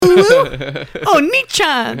Oh,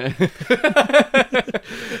 Nichan.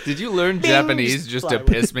 Did you learn Japanese just to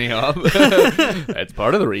piss me off? That's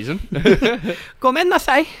part of the reason. Gomen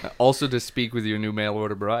nasai. Also to speak with your new mail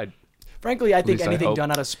order bride. Frankly, I think least I anything hope.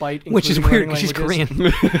 done out of spite, Which is including weird because she's learning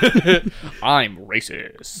Korean. I'm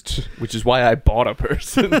racist, which is why I bought a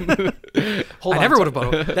person. Hold I on, never so- would have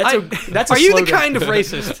bought it. That's a Are you the slogan. kind of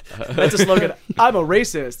racist? That's a slogan. I'm a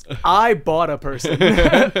racist. I bought a person.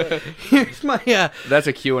 Here's my That's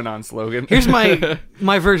a QAnon slogan. here's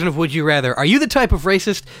my version of Would You Rather. Are you the type of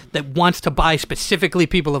racist that wants to buy specifically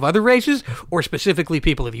people of other races or specifically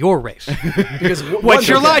people of your race? Because What's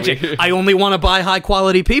your logic? I only want to buy high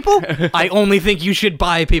quality people. I only think you should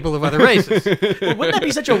buy people of other races. Wouldn't that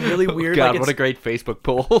be such a really weird? God, like what a it's, great Facebook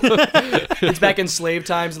poll. it's back in slave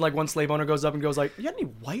times, and like one slave owner goes up and goes like, "You got any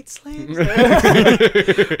white slaves?"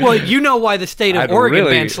 Well, you know why the state of I'd Oregon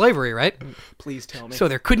really- banned slavery, right? Please tell me. So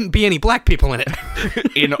there couldn't be any black people in it.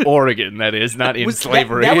 In Oregon, that is, not in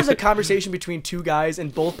slavery. That was a conversation between two guys,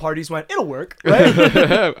 and both parties went, "It'll work."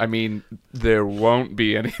 Right? I mean, there won't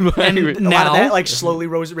be any. And A lot of now, that, like slowly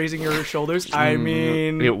raising your shoulders. I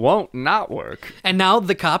mean, it won't not work. and now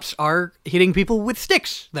the cops are hitting people with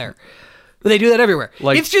sticks there. They do that everywhere.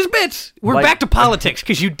 Like- It's just bits. We're like- back to politics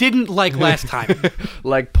because you didn't like last time.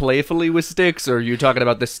 Like playfully with sticks, or are you talking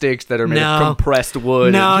about the sticks that are made No. of compressed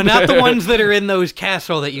wood? No, not the ones that are in those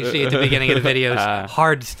castle that you see at the beginning of the videos.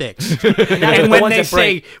 Hard sticks. the And when ones they that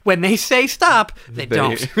break. say stop, they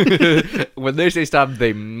don't. When they say stop,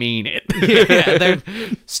 they mean it. Yeah, they're-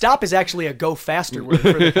 stop is actually a go faster word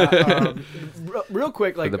for the real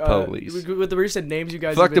quick, like the police. with the recent names you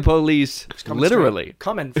guys. Fuck have the been police. coming Literally. straight-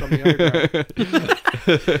 coming from the underground.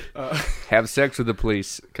 Have sex with the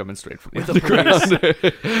police coming straight from the With the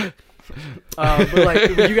underground. But like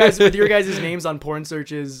with your guys' names on porn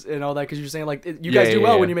searches and all that, because you're saying like you guys Yeah, do yeah,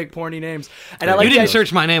 well yeah. when you make porny names. And I like you didn't that-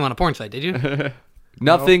 search my name on a porn site, did you?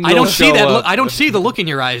 Nothing. I don't will see show that. up. I don't see the look in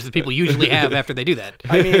your eyes that people usually have after they do that.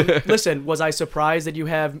 I mean, listen, was I surprised that you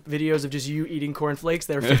have videos of just you eating cornflakes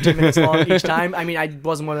that are 15 minutes long each time? I mean, I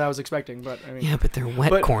wasn't what I was expecting, but I mean, Yeah, but they're wet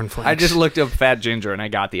But cornflakes. I just looked up fat ginger and I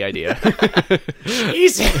got the idea.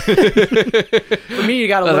 easy. For me, you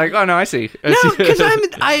gotta I was look. like, oh no, I see. no, because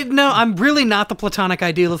I'm really not the platonic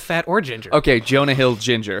ideal of fat or ginger. Okay, Jonah Hill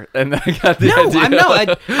ginger, and I got the No,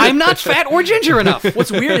 idea. I'm not fat or ginger enough. What's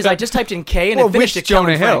weird is I just typed in K and Well, it finished which at Kelly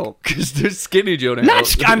Jonah Frank. Hill? Because there's skinny Jonah Not,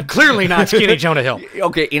 Hill. I'm clearly not skinny Jonah Hill.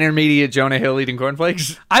 Okay, intermediate Jonah Hill eating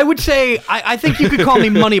cornflakes. I would say I think you could call me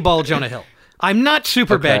Moneyball Jonah Hill. I'm not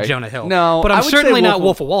super bad Okay. Jonah Hill. No, but I I'm would say certainly not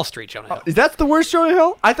Wolf Wolf of Wall Street Jonah Hill. Is that the worst Jonah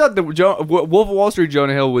Hill? I thought the Wolf of Wall Street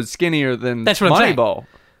Jonah Hill was skinnier than That's what I'm saying. Moneyball.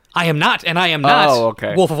 I am not, and I am not Oh,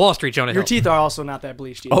 okay. Wolf of Wall Street Jonah Hill. Your teeth are also not that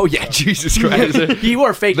bleached either. Oh yeah, Jesus Christ! He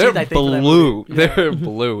wore fake They're teeth, I think. for that blue. movie. Yeah. They're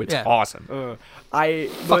blue. It's Yeah. awesome. I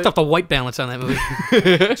Fucked up the white balance on that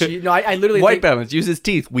movie. I literally White think, balance uses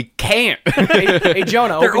teeth. We can't. hey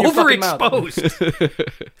Jonah, They're open your fucking mouth.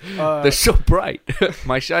 overexposed. They're so bright.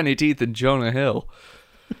 My shiny teeth in Jonah Hill.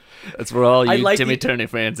 That's for all I you like Timmy the- Turner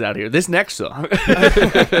fans out here. This next song.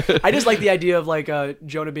 I just like the idea of like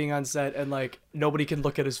Jonah being on set and like nobody can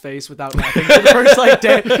look at his face without laughing for the first like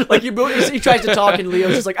day. Like he tries to talk and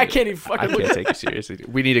Leo's just like, I can't even I fucking look. can't take it seriously.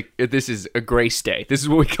 We need a. This is a grace day. This is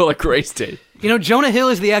what we call a grace day. You know, Jonah Hill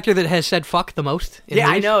is the actor that has said fuck the most. In Yeah, I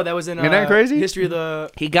movies. know that was in Isn't that crazy? History of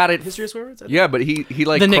the He got it. History of Swear Words. Yeah, but he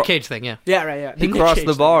like The Nick Cage thing, yeah. Yeah, right. Yeah, he Nick crossed Cage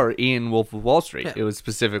the thing. bar in Wolf of Wall Street. Yeah. It was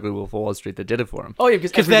specifically Wolf of Wall Street that did it for him. Oh yeah,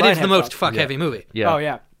 Because every that line is the had most fuck. fuck-heavy movie. Yeah. Oh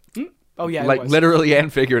yeah. Oh yeah. it Like was. literally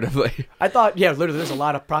and figuratively. I thought literally there's a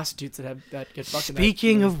lot of prostitutes that get fucked.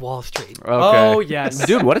 Speaking of Wall Street. Okay. Oh yes,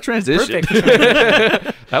 Dude, what a transition.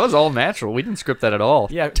 perfect. That was all natural. We didn't script that at all.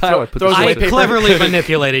 Yeah, Tyler, put throw this away I away. paper. cleverly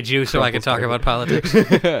manipulated you so I could talk about politics.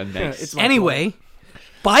 Nice. It's my Anyway,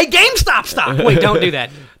 buy GameStop stock. Wait, don't do that.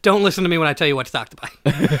 Don't listen to me when I tell you what stock to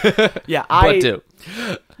buy. fault. Yeah, But do.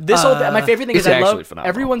 This whole my favorite thing is it's I actually love phenomenal.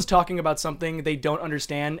 everyone's talking about something they don't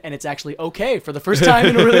understand and it's actually okay for the first time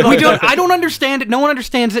in a really long We don't. time. I don't understand it. No one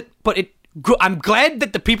understands it. But I'm glad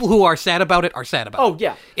that the people who are sad about it are sad about it. Oh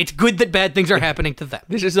yeah. It's good that bad things are happening to them.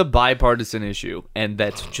 This is a bipartisan issue, and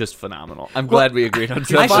that's just phenomenal. I'm glad we agreed on I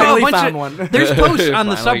something. saw a finally bunch found of one. There's posts on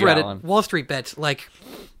the Finally got subreddit one. Wall Street Bets like,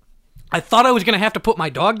 I thought I was going to have to put my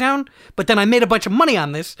dog down, but then I made a bunch of money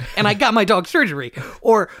on this, and I got my dog surgery.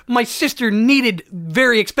 Or my sister needed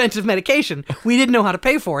very expensive medication. We didn't know how to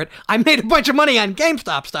pay for it. I made a bunch of money on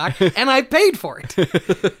GameStop stock, and I paid for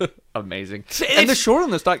it. Amazing. It's- And the short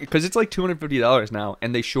on the stock, because it's like $250 now,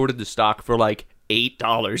 and they shorted the stock for like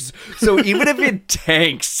 $8. So even if it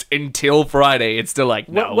tanks until Friday, it's still like,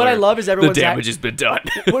 no. What I love is everyone's the damage has been done.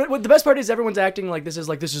 what the best part is everyone's acting like this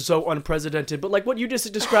is so unprecedented. But like what you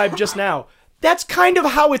just described just now, that's kind of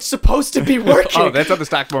how it's supposed to be working. Oh, that's how the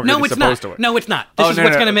stock market is supposed to work. No, it's not. This is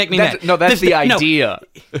what's going to make me mad. No, that's the idea.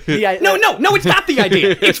 No, it's not the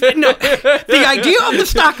idea. The idea of the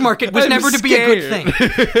stock market was never to be a good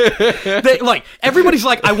thing. Like, everybody's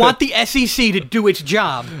like, I want the SEC to do its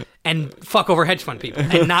job and fuck over hedge fund people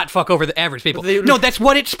and not fuck over the average people. No, that's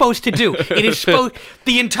what it's supposed to do. It is supposed.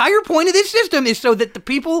 The entire point of this system is so that the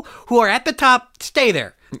people who are at the top stay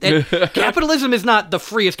there. And capitalism is not the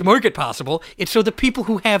freest market possible. It's so the people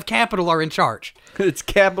who have capital are in charge. It's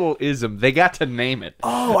capitalism. They got to name it.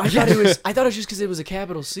 Oh, I thought it was just because it was a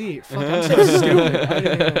capital C. Fuck, I'm so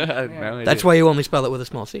stupid. That's why you only spell it with a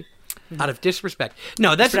small c. Out of disrespect.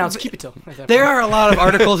 No, that's pronounced keep it till. There are a lot of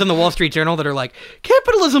articles in the Wall Street Journal that are like,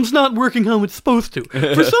 capitalism's not working how it's supposed to.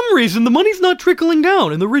 For some reason, the money's not trickling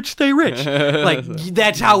down and the rich stay rich. Like,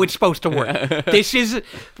 that's how it's supposed to work. This is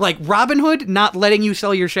like Robin Hood not letting you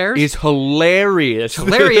sell your shares. Is hilarious.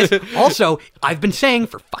 Hilarious. Also, I've been saying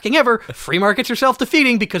for fucking ever, free markets are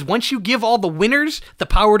self-defeating because once you give all the winners the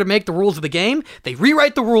power to make the rules of the game, they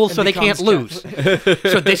rewrite the rules so they can't lose.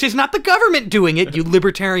 So this is not the government doing it, you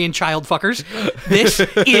libertarian child fuckers. This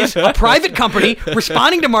is a private company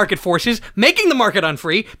responding to market forces, making the market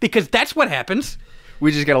unfree, because that's what happens.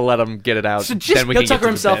 We just gotta let him get it out. So just then we he'll can tucker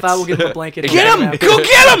himself out. We'll give him a blanket. Get him! Go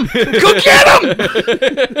get him! Go get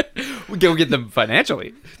him! We go get them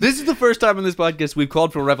financially. This is the first time in this podcast we've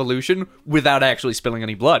called for a revolution without actually spilling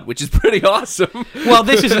any blood, which is pretty awesome. Well,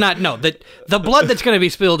 this is not. No, the blood that's going to be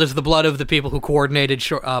spilled is the blood of the people who coordinated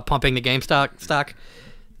pumping the GameStop stock.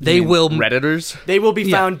 They will Redditors. They will be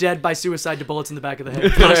found dead by suicide to bullets in the back of the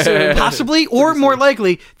head. Possibly, or more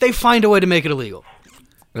likely, they find a way to make it illegal.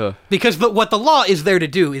 Because what the law is there to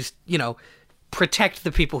do is, protect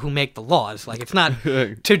the people who make the laws. Like, it's not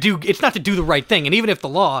to do the right thing. And even if the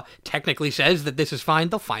law technically says that this is fine,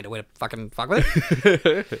 they'll find a way to fucking fuck with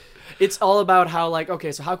it. It's all about how, like,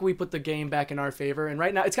 okay, so how can we put the game back in our favor? And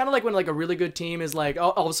right now, it's kind of like when, like, a really good team is, like,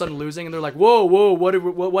 all of a sudden losing, and they're like, whoa, what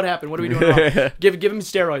happened? What are we doing wrong? Give him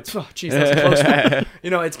steroids. Oh, jeez, that's a close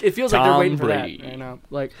one. It feels like they're waiting for that.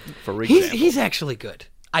 Like, for example. He's actually good.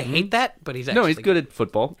 I hate that, but he's actually he's good at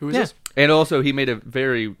football. Who is this? And also, he made a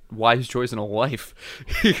very wise choice in a life,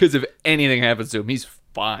 because if anything happens to him, he's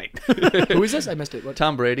fine. Who is this? I missed it. What?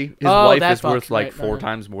 Tom Brady. His wife is worth like four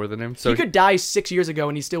times more than him. So he could die 6 years ago,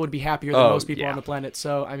 and he still would be happier than most people on the planet.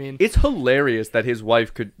 So, I mean, it's hilarious that his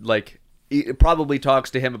wife could probably talks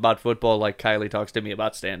to him about football like Kylie talks to me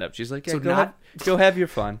about stand-up. She's like, go have your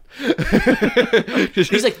fun.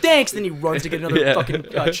 He's like, thanks. Then he runs to get another fucking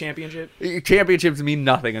championship. Championships mean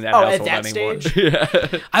nothing in that household at that anymore.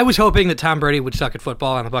 Stage? I was hoping that Tom Brady would suck at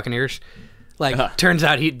football on the Buccaneers. Turns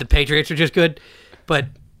out the Patriots are just good, but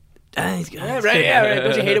he's good. Right.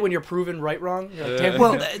 Don't you hate it when you're proven wrong?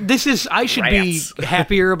 Well, I should be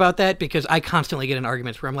happier about that, because I constantly get in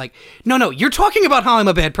arguments where I'm like, no, you're talking about how I'm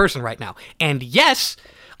a bad person right now. And yes,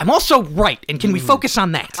 I'm also right. And can we focus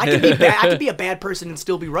on that? I can be a bad person and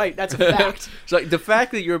still be right. That's a fact. So, the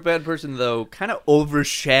fact that you're a bad person, though, kind of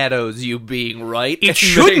overshadows you being right. It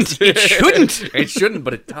shouldn't. It shouldn't,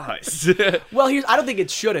 but it does. Well, I don't think it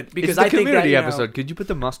shouldn't, because I think community that, episode. Could you put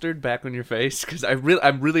the mustard back on your face? Because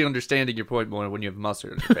I'm really understanding your point more when you have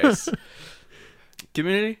mustard on your face.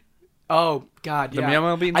 Community. Oh God, yeah. The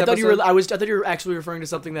Meow Beans I thought you were actually referring to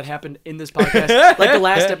something that happened in this podcast. Like the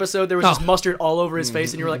last episode, there was just mustard all over his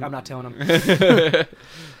face, and you were like, "I'm not telling him."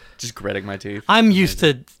 Just gritting my teeth. I'm used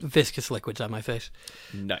to viscous liquids on my face.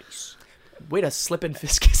 Nice. Way to slip in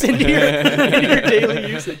viscous into your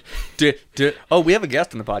daily usage. We have a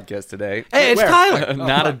guest on the podcast today. Hey, it's Tyler.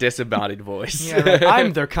 Not a disembodied voice. Yeah, right.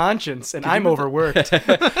 I'm their conscience, and I'm overworked.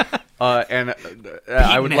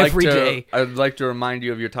 I would like to remind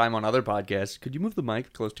you of your time on other podcasts. Could you move the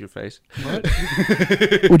mic close to your face? What?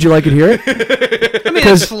 Would you like to hear it?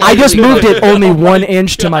 Because I just moved it only 1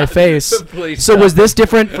 inch to my face. Please so was this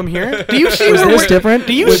different from here? Do you see different?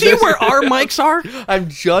 Do you see where our mics are? I'm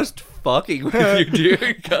just fucking with you,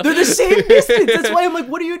 dude. They're the same distance. That's why I'm like,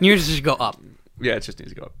 what are you? Yours just go up. Yeah, it just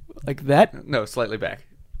needs to go up. Like that? No, slightly back.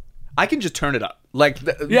 I can just turn it up.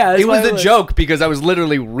 It was a joke because I was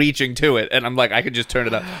literally reaching to it, and I'm like, I could just turn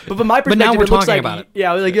it up. But from my perspective, now we're it looks talking like, about it.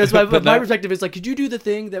 Yeah, that's my perspective is like, could you do the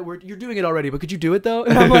thing that you're doing it already? But could you do it though?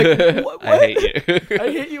 And I'm like, what? I hate you.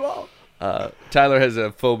 I hate you all. Tyler has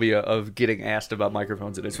a phobia of getting asked about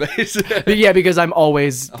microphones in his face. Yeah, because I'm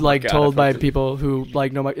always my told God, by people who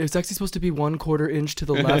know it's actually supposed to be 1/4 inch to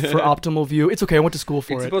the left for optimal view. It's okay. I went to school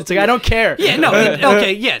for it. It's like I don't care. Yeah, no.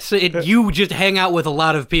 Okay, yes. You just hang out with a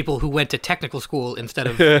lot of people who went to technical school instead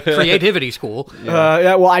of creativity school.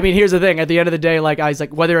 Yeah. Well, I mean, here's the thing. At the end of the day, I was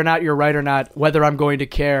like, whether or not you're right or not, whether I'm going to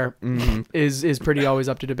care is pretty always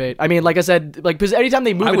up to debate. I mean, like I said, because anytime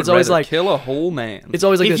they move I it, would it's always rather like kill a whole man. it's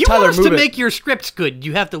always like If this, you Tyler, want us move to it. make your scripts good,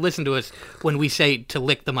 you have to listen to us when we say to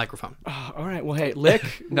lick the microphone. All right. Well, hey,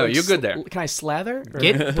 lick. No, you're good there. Can I slather? Or-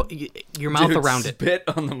 Get your mouth Dude, around it. spit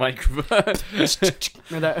on the microphone.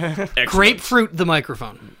 or that- Grapefruit the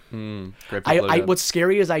microphone. What's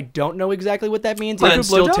scary is I don't know exactly what that means. But I'm it's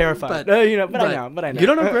still blowjob? terrified. But- I know. but- I know. You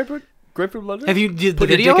don't know grapefruit? Grapefruit blowjob? Have you did the Put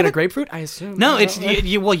your video dick in of a it? grapefruit? I assume. No, I it's don't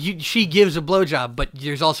know. she gives a blowjob, but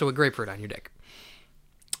there's also a grapefruit on your dick.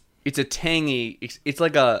 It's a tangy. It's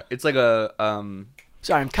like a.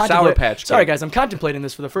 Sorry, I'm Sour Patch Sorry, Kid. guys, I'm contemplating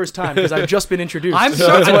this for the first time because I've just been introduced. I'm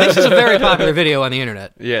sorry. This is a very popular video on the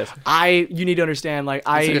internet. Yes. You need to understand, It's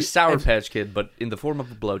like a Sour Patch Kid, but in the form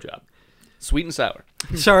of a blowjob. Sweet and sour.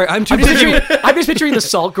 Sorry, I'm too I'm just, busy. picturing, I'm just picturing the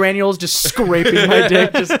salt granules just scraping my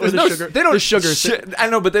dick. Just with the sugar. They don't the sugar. I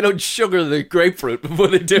know, but they don't sugar the grapefruit before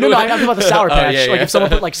they do No, it. I'm talking about the Sour Patch. yeah, yeah. If someone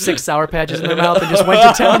put 6 Sour Patches in their mouth and just went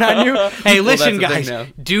to town on you. Hey, listen, that's the guys. thing now.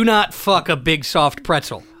 Do not fuck a big soft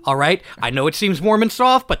pretzel. All right? I know it seems warm and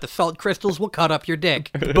soft, but the salt crystals will cut up your dick.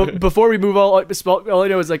 But before we move all I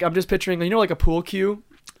know is I'm just picturing, like a pool cue.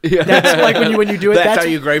 Yeah. That's like when you do it. That's how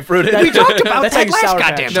you grapefruit it. We talked about That's how that you last Sour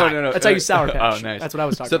goddamn Patch. time. No. That's how you Sour Patch. Oh, nice. That's what I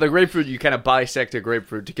was talking So about. the grapefruit, you kind of bisect a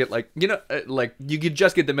grapefruit to get you could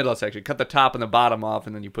just get the middle section, cut the top and the bottom off,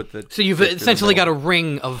 and then you put the. So you've grapefruit in the essentially got middle. a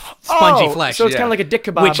ring of spongy flesh. So it's Yeah. kind of like a dick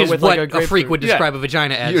kebab, which but is with what like a a freak would Yeah. describe a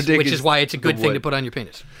vagina Your as, dick which is is why it's a good the thing to wood. put on your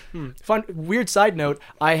penis. Fun weird side note.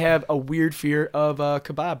 I have a weird fear of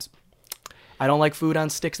kebabs. I don't like food on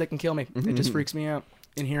sticks that can kill me. It just freaks me out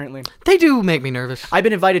inherently. They do make me nervous. I've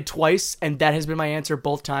been invited twice, and that has been my answer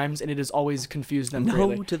both times, and it has always confused them No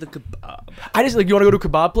greatly. to the kebab. I just you want to go to a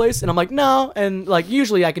kebab place, and I'm like, no, and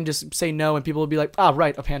usually I can just say no, and people will be like,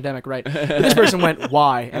 right, a pandemic, right? But this person went,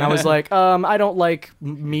 why? And I was like, I don't like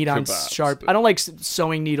meat on Kebabs. sharp. I don't like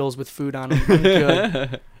sewing needles with food on them. I'm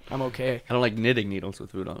good. I'm okay. I don't like knitting needles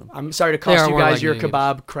with food on them. I'm sorry to They cost are you more guys like your knitting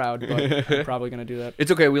kebab crowd, but I'm probably gonna do that.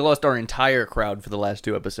 It's okay. We lost our entire crowd for the last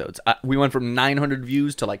 2 episodes. We went from 900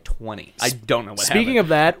 views to 20. I don't know what Speaking of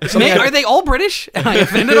that, Man, are they all British? Am I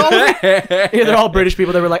offended all of them? yeah, they're all British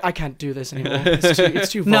people. They were like, I can't do this anymore.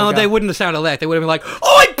 It's too No, vulgar. they wouldn't have sounded like that. They would have been like,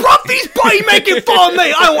 "Oh, Bruffy's buddy making fun of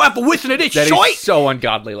me. I don't have to listen to this That shite." is so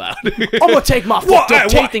ungodly loud. I'm gonna take my fucked up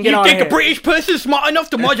teeth and get You on think here. a British person's smart enough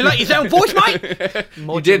to modulate his own voice, mate?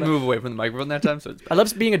 You did move away from the microphone that time, so it's I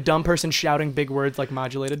love being a dumb person shouting big words like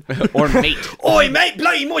modulated. or mate. Oi, mate,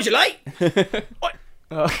 bloody modulate.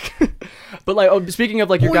 But speaking of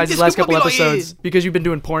your Oi, guys' this last could couple be like- episodes, because you've been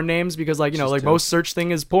doing porn names, because most search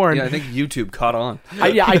thing is porn. Yeah, I think YouTube caught on.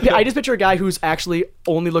 I just picture a guy who's actually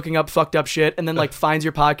only looking up fucked up shit, and then finds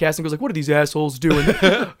your podcast and goes what are these assholes doing?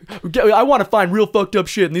 I want to find real fucked up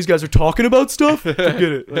shit, and these guys are talking about stuff. Forget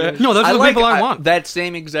it. No, those are the people I want. That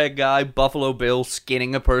same exact guy, Buffalo Bill,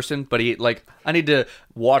 skinning a person, but he I need to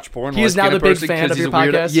watch porn. He while is now skin a the big person fan 'cause of he's your a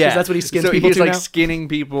weirdo. podcast? 'Cause Yeah, that's what he skins so people he's to now? skinning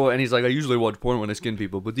people, and he's like, I usually watch porn when I skin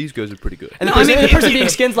people, but these guys are pretty good. And the person being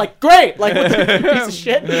skin's great, what piece of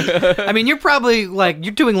shit. I mean, you're probably you're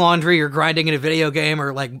doing laundry or grinding in a video game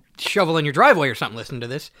or shoveling your driveway or something listening to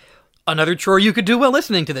this. Another chore you could do while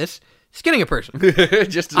listening to this: skinning a person.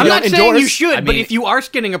 Just I'm not saying you endorse. should, but if you are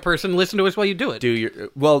skinning a person, listen to us while you do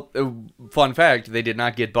it. Fun fact, they did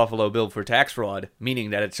not get Buffalo Bill for tax fraud, meaning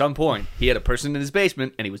that at some point he had a person in his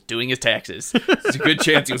basement and he was doing his taxes. There's a good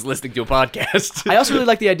chance he was listening to a podcast. I also really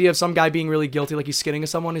like the idea of some guy being really guilty, he's skinning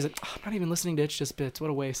someone. He's like, I'm not even listening to It's Just Bits. What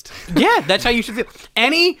a waste. Yeah, that's how you should feel.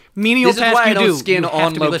 Any menial This is task why I you don't do, skin you have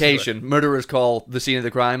on to be listening to it. location. Murderers call the scene of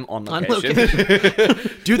the crime on On location.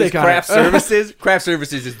 location. Do they Craft Services? Craft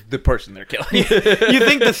Services is the person they're killing. You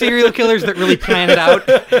think the serial killers that really plan it out?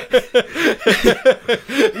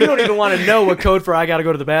 You don't even want to know what code for I gotta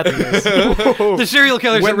go to the bathroom is. The serial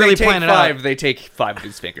killers When that really they take plan it 5, out. they take 5 of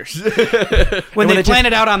his fingers. When they they plan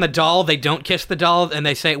it out on the doll, they don't kiss the doll, and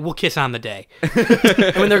they say, "We'll kiss on the day."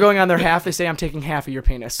 And when they're going on their half, they say, I'm taking half of your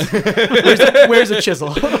penis. Where's the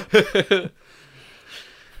chisel?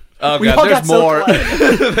 Oh We all god, got there's so more.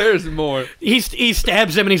 quiet. There's more. He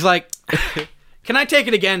stabs him, and he's like, "Can I take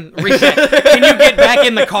it again? Reset. Can you get back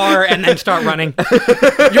in the car and then start running?"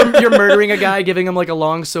 You're murdering a guy, giving him a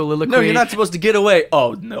long soliloquy. No, you're not supposed to get away.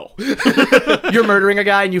 Oh no. You're murdering a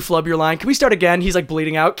guy and you flub your line. Can we start again? He's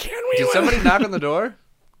bleeding out. Can we? Did somebody knock on the door?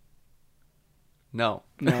 No.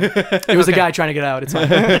 It was the guy trying to get out. It's fine.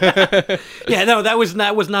 Yeah, no, that was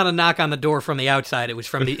not a knock on the door from the outside. It was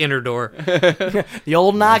from the inner door. The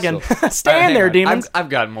old noggin. Stand there, demons. I've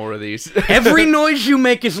got more of these. Every noise you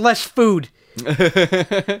make is less food.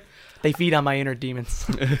 They feed on my inner demons.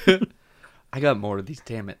 I got more of these.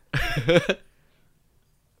 Damn it.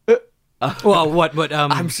 Well, what? But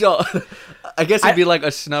I'm so. I guess it'd be like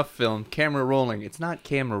a snuff film, camera rolling. It's not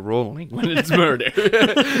camera rolling when it's murder.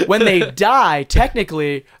 When they die,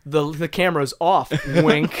 technically the camera's off.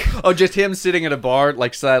 Wink. Oh, just him sitting at a bar,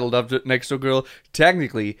 like saddled up next to a girl.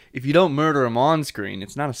 Technically, if you don't murder him on screen,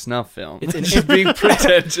 it's not a snuff film. It's just being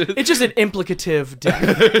pretentious. It's just an implicative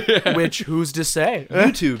death. Which, who's to say?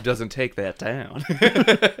 YouTube doesn't take that down.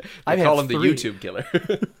 I call him the YouTube killer.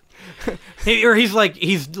 he's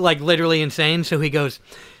like literally insane. So he goes,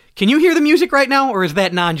 "Can you hear the music right now, or is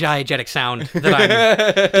that non-diegetic sound that I'm?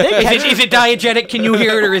 Is it diegetic? Can you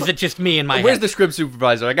hear it, or is it just me in my Where's head?" the script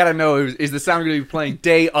supervisor? I gotta know, is the sound gonna be playing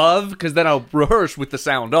day of? Because then I'll rehearse with the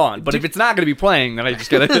sound on. But if it's not gonna be playing, then I just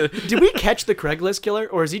gotta... Did we catch the Craigslist killer,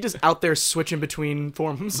 or is he just out there switching between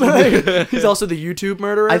forms? He's also the YouTube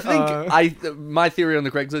murderer? I think my theory on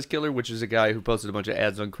the Craigslist killer, which is a guy who posted a bunch of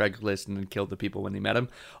ads on Craigslist and then killed the people when they met him,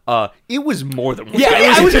 it was more than one.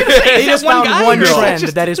 Yeah, I was gonna say, they just found one trend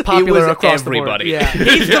that is popular across everybody. the board.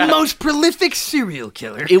 Yeah. He's the most prolific serial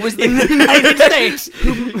killer It was in the United States.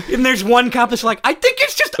 And there's one cop that's like, I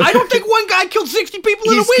don't think one guy killed 60 people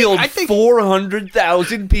in a He's week. killed I think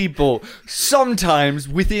 400,000 people, sometimes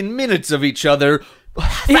within minutes of each other,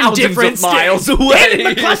 thousands different of miles Danny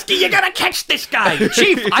away. McCluskey, you gotta catch this guy.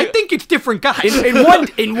 Chief, I think it's different guys. In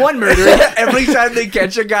one murder, Every time they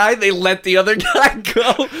catch a guy, they let the other guy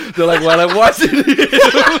go. They're like, well, it wasn't him.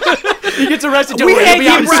 he gets arrested. Don't We worry, he'll had be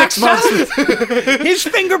out him in 6 months. months. His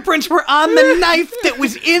fingerprints were on the knife that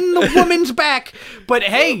was in the woman's back. But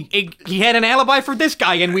hey, he had an alibi for this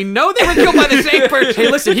guy, and we know they were killed by the same person. Hey,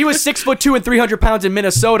 listen, he was 6'2" and 300 pounds in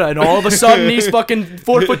Minnesota, and all of a sudden he's fucking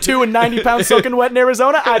 4'2" and 90 pounds soaking wet in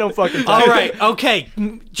Arizona. I don't fucking. All right, okay,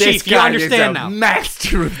 Chief, you understand now.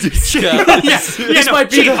 Master of disguise.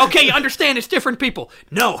 Okay, you understand it's different people.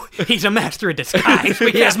 No, he's a master of disguise.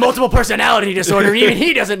 He has multiple personality disorder, and even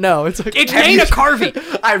he doesn't know. It's like It's Dana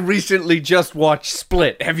Carvey. I recently just watched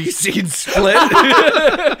Split. Have you seen Split?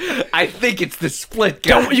 I think it's the Split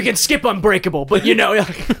guy. you can skip Unbreakable, but you know.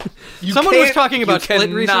 Someone was talking about Split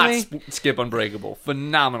You recently. cannot skip Unbreakable.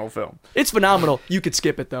 Phenomenal film. It's phenomenal. You could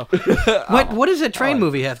skip it though. What does a train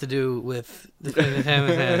movie have to do with the thing that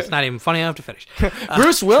happens? It's not even funny enough to finish.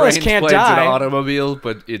 Bruce Willis Trains, can't planes, and die. automobile,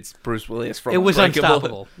 but it's Bruce Willis from It was Unbreakable.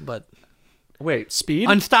 Unstoppable, but Wait, Speed.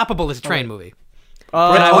 Unstoppable is a train movie.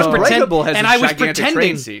 But I was Unbreakable has and a I was gigantic train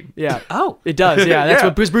pretending- scene. Yeah. Oh. It does, yeah. That's Yeah.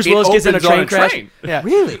 what Bruce It Willis gets in a opens on train a crash. train. Yeah.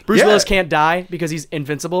 Really? Bruce Yeah. Willis can't die because he's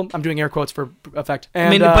invincible. I'm doing air quotes for effect. And, I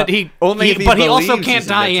mean, but he only if he also believes can't he's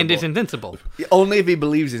die and invincible. is invincible. Only if he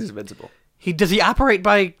believes he's invincible. Does he operate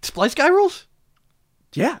by Splice Guy rules?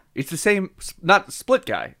 Yeah, it's the same. Not Split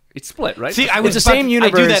guy. It's Split, right? See, it's the same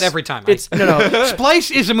universe. I do that every time. It's no.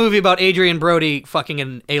 Splice is a movie about Adrian Brody fucking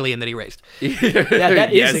an alien that he raised. Yeah, that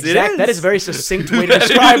is Yes, it exact. is. That is a very succinct way to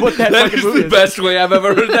describe what that That fucking is movie the is. best way I've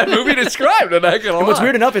ever heard that movie described. And I can And what's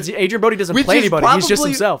weird enough is Adrian Brody doesn't play anybody. He's just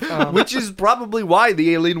himself. Which is probably why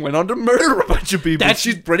the alien went on to murder a bunch of people. That's-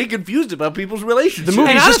 She's pretty confused about people's relationships. The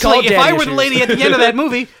movie- And He's just honestly, called if I Daddy were the Issues. lady at the end of that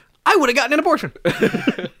movie, I would have gotten an abortion.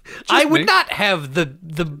 I would me. not have the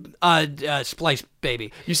Splice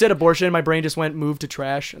baby. You said abortion. My brain just went move to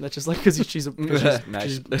trash, and that's just like because she's Nice.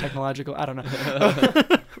 she's technological. I don't know,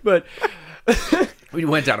 but We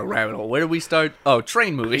went down a rabbit hole. Where did we start? Oh,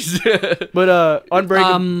 train movies.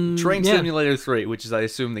 Unbreakable. Train yeah. Simulator 3, which is, I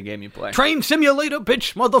assume, the game you play. Train simulator,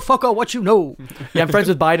 bitch, motherfucker, what you know? Yeah, I'm friends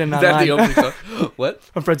with Biden Is that the online. opening song? What?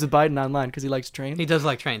 I'm friends with Biden online because he likes trains. He does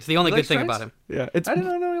like trains. The only He good likes thing trains? about him. Yeah, it's. I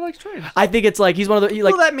didn't know he likes trains. I think it's like he's one of the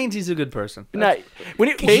like. Well, that means he's a good person. Nah, when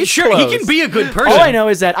it, Case Sure, he closed. can be a good person. all I know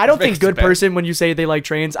is that I don't think Makes good it bad. person when you say they like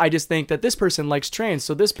trains. I just think that this person likes trains,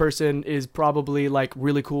 so this person is probably like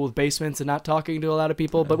really cool with basements and not talking to a lot of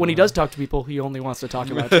people. But when he does talk to people, he only wants to talk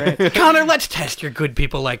about trains. Connor, let's test your good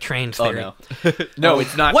people like trains Oh, theory. no. No,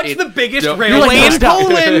 it's not. What's the biggest no, railway like, in stop.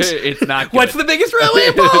 Poland? It's not good. What's the biggest railway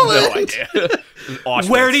in No Poland? idea. Auschwitz.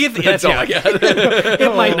 Where do you think? That's all I got.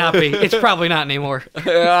 It might not be. It's probably not anymore. Would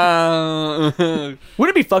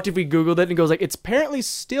it be fucked if we Googled it and goes like it's apparently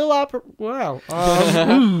still wow.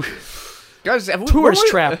 Guys, Tourist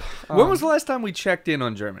trap. When was the last time we checked in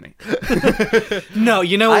on Germany? No,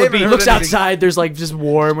 you know I what would haven't be. heard Looks anything. outside. There's like just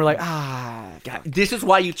war, and we're like God, this is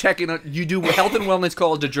why you check in. You do health and wellness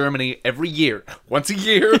calls to Germany every year, once a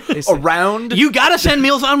year, around. You gotta send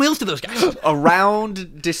Meals on Wheels to those guys.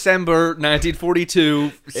 Around December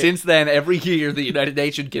 1942. Since then, every year the United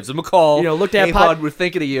Nations gives them a call. You know, look, Dad, hey, pot- Bud, we're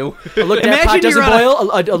thinking of you. A look, Dad, Imagine pot doesn't you're on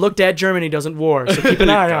boil. A look, Dad, Germany doesn't war. So keep an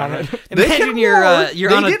eye on it. Imagine you're on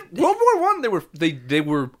a. World War One. They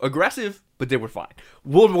were aggressive, but they were fine.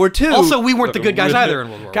 World War II. Also, we weren't the good guys either in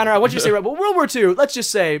World War One. Connor, I want you to say, well, World War II, let's just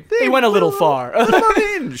say they went a little far.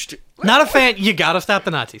 Unhinged. Not a fan. You gotta stop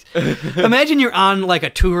the Nazis. Imagine you're on like a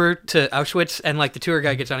tour to Auschwitz, and like the tour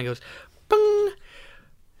guy gets on and goes, "Bing."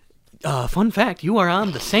 Fun fact: you are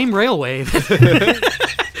on the same railway.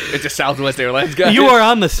 It's a Southwest Airlines guy. You are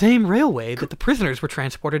on the same railway that the prisoners were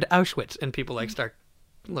transported to Auschwitz, and people like start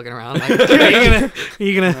looking around. Like, are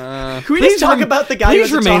you gonna? Can we just talk about the guy who has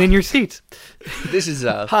Please to remain talk? in your seats. This is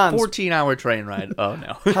a Hans. 14-hour train ride. Oh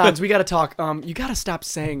no. Hans, we got to talk. You got to stop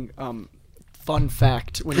saying fun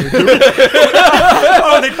fact when you're doing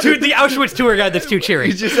Oh, the Auschwitz tour guide that's too cheery.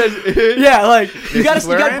 He just says, Yeah, like you got is to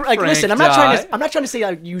where like Frank listen, I'm not trying to say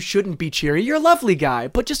like you shouldn't be cheery. You're a lovely guy,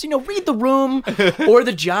 but just read the room or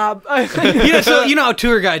the job. So you know how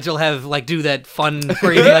tour guides will have like do that fun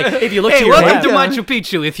where you be like, If you look hey, to your welcome left. to Machu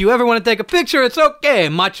Picchu. If you ever want to take a picture, it's okay.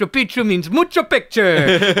 Machu Picchu means mucho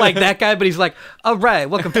picture. Like that guy, but he's like, all right,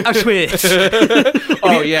 welcome to Auschwitz.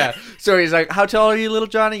 oh yeah. So he's like, how tall are you, little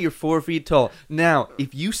Johnny? You're 4 feet tall. Now,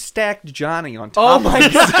 if you stacked Johnny on top Oh my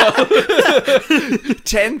god.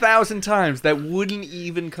 10,000 times, that wouldn't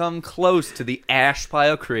even come close to the ash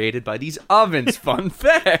pile created by these ovens. Fun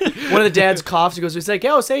fact. One of the dads coughs. He goes, he's like,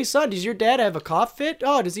 "Oh, say son, does your dad have a cough fit?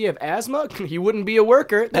 Oh, does he have asthma? He wouldn't be a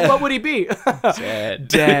worker. Then what would he be?" Dead.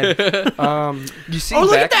 Dead. You see Oh,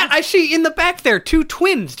 look back- at that. I see in the back there 2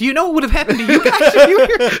 twins. Do you know what would have happened to you guys if you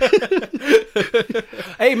were...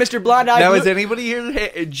 Hey, Mr. Blonde Eye. Now, is anybody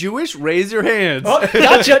here Jewish? Raise your hands. Oh,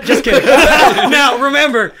 gotcha. Just kidding. Now,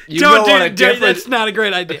 remember, You don't go on a do different- that's not a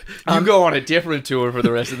great idea. You go on a different tour for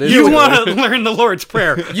the rest of this. You tour. want to learn the Lord's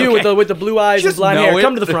Prayer. You with the blue eyes Just and blonde know hair, it.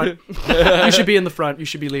 come to the front. You should be in the front. You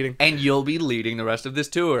should be leading. And you'll be leading the rest of this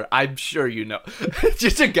tour. I'm sure you know.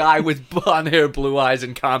 Just a guy with blonde hair, blue eyes,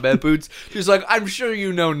 and combat boots. Just like, I'm sure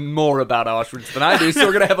you know more about Auschwitz than I do, so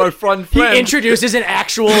we're going to have our fun friend. He introduces an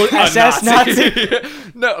actual SS Nazi.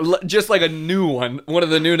 No, just like a new one. One of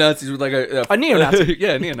the new Nazis with like A neo-Nazi.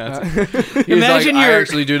 yeah, a neo-Nazi. He's Imagine like, I you're-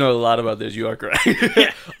 actually do know a lot about this. You are correct.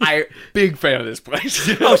 I big fan of this place.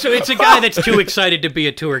 Oh, so it's a guy that's too excited to be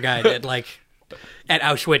a tour guide at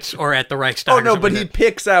Auschwitz or at the Reichstag. Oh or no, something but he like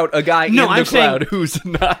picks out a guy No, in the I'm saying- crowd who's a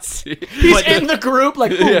Nazi. He's in the group,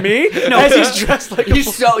 like, who, me? No. As he's dressed like a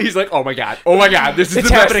He's like, oh my god, this is It's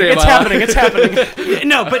the best happening. day of It's my happening. life. It's happening. that.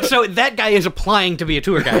 No, but so that guy is applying to be a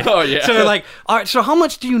tour guide. Oh, yeah. So they're like, all right, so how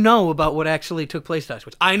much do you know about what actually took place at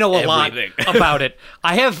Auschwitz? I know a lot Everything. about it.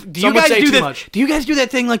 I have. Do Some you would guys say do too that? much. Do you guys do that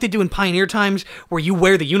thing like they do in Pioneer Times, where you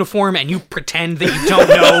wear the uniform and you pretend that you don't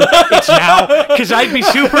know it's now? Because I'd be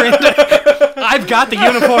super into. I've got the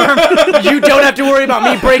uniform. You don't have to worry about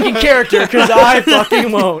me breaking character, because I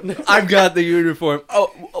fucking won't. I've got the uniform.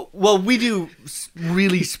 Oh, well, we do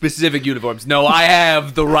really specific uniforms. No, I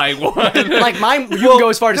have the right one. Like mine, you can go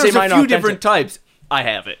as far to say There's mine a few authentic. different types. I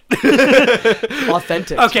have it.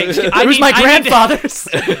 Authentic. Okay, It was my grandfather's.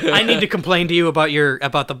 I need to complain to you about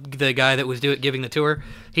the guy that was giving the tour.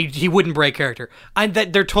 He wouldn't break character.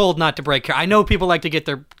 They're told not to break character. I know people like to get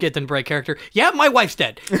them break character. Yeah, my wife's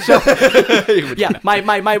dead. So Yeah,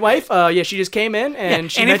 my wife, she just came in and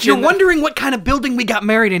she and if mentioned you're wondering what kind of building we got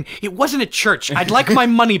married in, it wasn't a church. I'd like my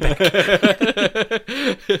money back.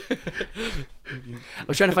 I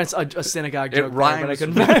was trying to find a synagogue It joke, rhymes. but I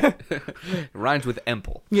couldn't. It rhymes with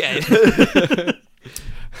Emple. Yeah.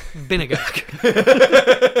 Binagog.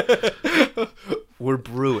 We're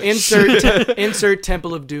brewing. Insert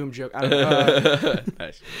Temple of Doom joke. I don't know.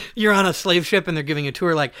 Nice. You're on a slave ship and they're giving a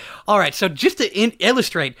tour. Like, all right, so just to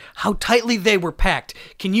illustrate how tightly they were packed,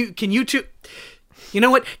 can you two? You know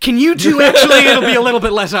what? Can you two actually? It'll be a little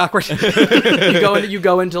bit less awkward. You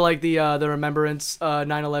go into like the Remembrance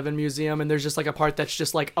 9/11 museum, and there's just like a part that's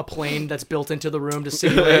just like a plane that's built into the room to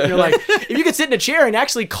simulate. And you're like, if you could sit in a chair and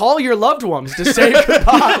actually call your loved ones to say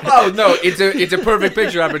goodbye. Oh no, it's a perfect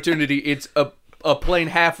picture opportunity. It's a plane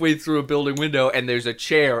halfway through a building window, and there's a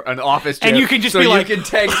chair, an office chair, And you can just so be you like, can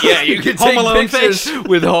take Home Alone pictures face.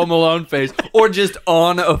 with Home Alone face, or just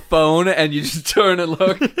on a phone, and you just turn and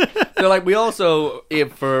look. They're like, we also,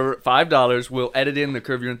 if for $5, we'll edit in the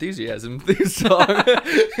Curve Your Enthusiasm theme song.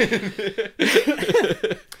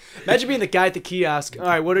 Imagine being the guy at the kiosk. All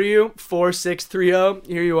right, what are you?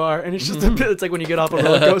 4630. Here you are, and it's just it's like when you get off a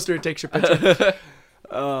roller coaster, it takes your picture.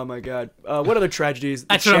 Oh my god. What other tragedies?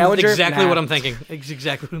 That's exactly what I'm thinking. It's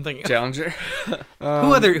exactly what I'm thinking. Challenger.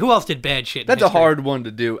 Who else did bad shit? in That's a history? hard one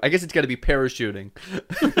to do. I guess it's got to be parachuting.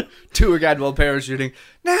 Tour guide while parachuting.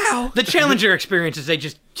 Now. The Challenger experience is they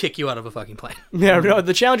just kick you out of a fucking plane. Yeah, no,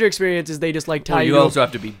 the Challenger experience is they just like tie Well, you. you also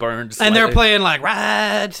have to be burned. And they're slightly. playing like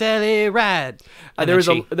 "Ride, Sally, Ride." And there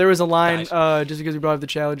then was a line dies. just because we brought up the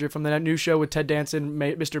Challenger from the new show with Ted Danson,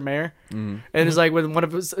 Mr. Mayor, Mm-hmm. and it's like when one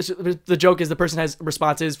of the joke is the person has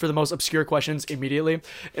responses for the most obscure questions immediately,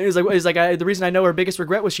 and he's like the reason I know her biggest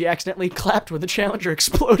regret was she accidentally clapped when the Challenger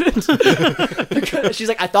exploded. She's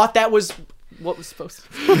like, I thought that was what was supposed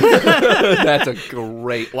to. That's a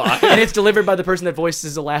great line. And it's delivered by the person that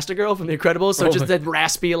voices Elastigirl from The Incredibles, so just that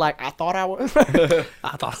raspy like I thought I was.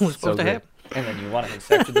 I thought it was supposed to good. happen. And then you want to have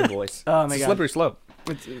sex with the voice. Oh my It's a God. slippery slope.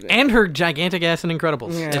 And her gigantic ass in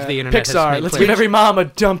Incredibles, as the internet has Pixar. made Let's clear. give every mom a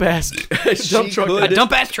dump ass She truck. could- a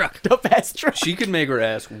dump ass truck. dump ass truck. She could make her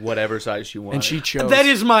ass whatever size she wanted. And she chose. That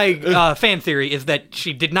is my fan theory: is that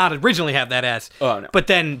she did not originally have that ass. Oh, no. But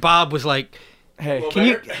then Bob was like, Hey,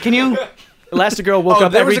 "Can you?" Elastigirl woke Oh,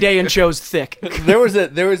 up there every was a- day and chose thick. There was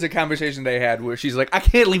a conversation they had where she's like, I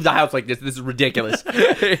can't leave the house like this. This is ridiculous.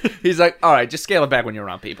 He's like, all right, just scale it back when you're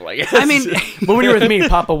around people, I guess. I mean, But when you're with me,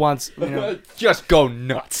 Papa wants, you know. just go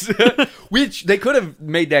nuts. Which they could have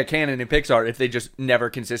made that canon in Pixar if they just never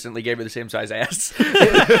consistently gave her the same size ass.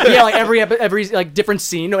 Yeah, like every like different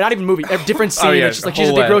scene. No, not even movie. Every different scene. yeah, It's just like she's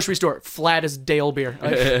at whole the ass. grocery store, flat as Dale beer.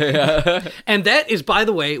 Like, and that is, by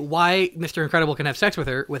the way, why Mr. Incredible can have sex with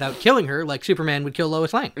her without killing her, like Superman would kill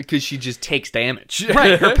Lois Lane. Because she just takes damage.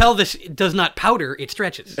 Right, her pelvis does not powder; it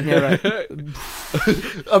stretches. yeah, right.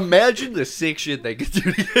 Imagine the sick shit they could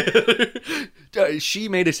do together. She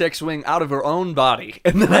made a sex swing out of her own body,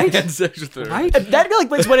 and then I had sex with her. Right? That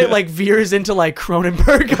like is when it like veers into like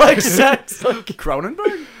Cronenberg like sex. Like,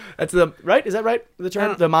 Cronenberg? that's the right. Is that right? The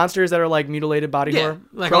term the monsters that are like mutilated body Yeah, horror.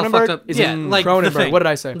 like all fucked up. Is Yeah, it like Cronenberg? The Thing. What did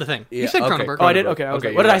I say? The Thing. Yeah, You said okay. Cronenberg. Oh, I did. Okay, I was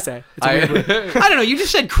like, what did I say? It's a weird word. I don't know. You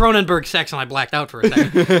just said Cronenberg sex, and I blacked out for a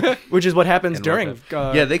second. Which is what happens during.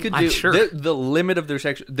 Yeah, they could I'm do sure. the limit of their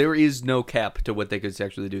sex. There is no cap to what they could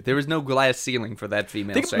sexually do. There is no glass ceiling for that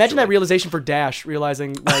female. Imagine that realization for Dash,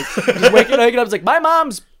 realizing like just waking up, it's like my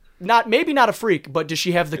mom's maybe not a freak, but does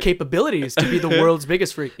she have the capabilities to be the world's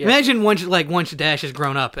biggest freak? Yeah. Imagine once Dash has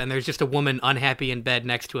grown up, and there's just a woman unhappy in bed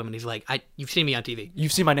next to him, and he's like, "You've seen me on TV.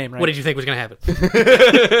 You've seen my name, right? What did you think was gonna happen?"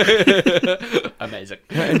 Amazing.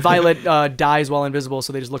 And Violet dies while invisible,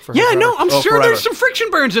 so they just look for her. Yeah, forever. no, I'm sure forever. there's some friction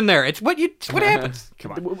burns in there. It's what happens.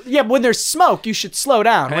 Come on. Yeah, but when there's smoke, you should slow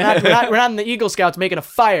down. We're not in the Eagle Scouts making a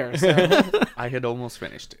fire. So. I had almost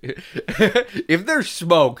finished. If there's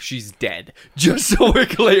smoke, she's dead. Just so we're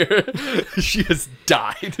clear, she has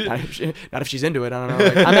died. Not if she's into it. I don't know.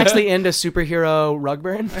 Like, I'm actually into superhero rug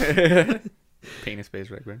burn. Penis space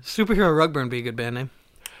Rugburn. Superhero Rugburn be a good band name.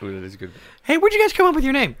 Ooh, that is good. Hey, where'd you guys come up with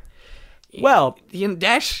your name? Well,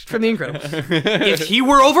 Dash from The Incredibles. If he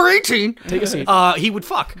were over 18, take a seat. he would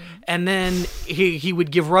fuck, and then he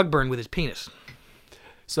would give Rugburn with his penis.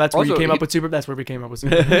 So that's where Also, you came he- up with super. That's where we came up with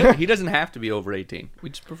super. He doesn't have to be over 18.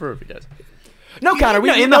 We just prefer if he does. No, Connor. We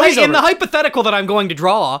No, in know he's the over. hypothetical that I'm going to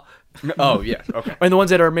draw, Oh, yeah. Okay. And the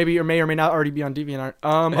ones that are maybe or may or may not already be on DeviantArt.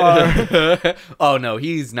 Are Oh, no.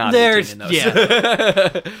 He's not there's 18 in those.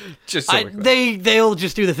 yeah. Just so we're clear. They'll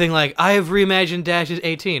just do the thing like I have reimagined Dash as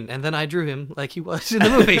 18, and then I drew him like he was in the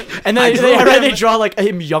movie. and then they draw like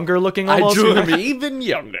him younger looking I almost. drew him even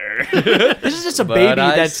younger. This is just a But baby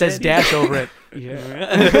I that says said- Dash over it. Yeah.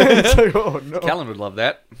 It's like, oh no. Kellen would love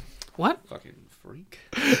that. What? Fucking freak.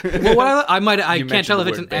 Well, what I You can't tell if mentioned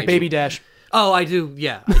it's the an word actual. Baby Dash. Oh, I do.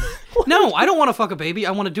 Yeah. No, I don't want to fuck a baby.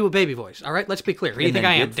 I want to do a baby voice. All right, let's be clear. Who do you And think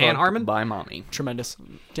then I am? get Dan fucked Harmon? by mommy. Tremendous.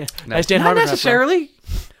 Nice Dan Not Harmon. necessarily.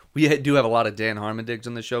 We do have a lot of Dan Harmon digs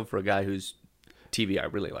on the show for a guy whose TV I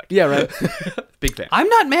really like. Yeah, right. Big fan. I'm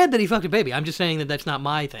not mad that he fucked a baby. I'm just saying that that's not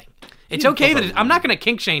my thing. It's okay that I'm not going to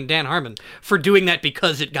kink shame Dan Harmon for doing that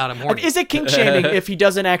because it got him horny. Is it kink shaming if he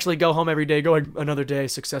doesn't actually go home every day going another day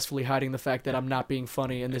successfully hiding the fact that I'm not being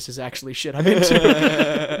funny and this is actually shit I'm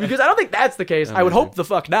into? Because I don't think that's the case. I would hope the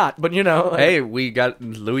fuck not, but you know. Like, Hey, we got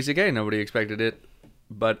Louis C.K. Nobody expected it.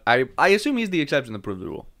 But I assume he's the exception that proved the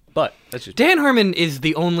rule. But that's just... Dan Harmon is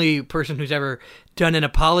the only person who's ever done an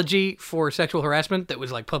apology for sexual harassment that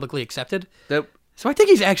was like publicly accepted. That, So I think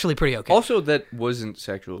he's actually pretty okay. also, that wasn't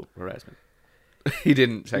sexual harassment. He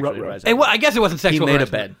didn't sexually harass Well, I guess it wasn't He sexual made a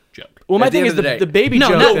harassment. bad joke. well, my At thing end is of the the day- baby No,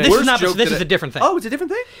 joke. no, thing. this Worst is not. joke This that is a different thing. Oh, it's a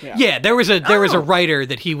different thing? Yeah, there was a Oh. writer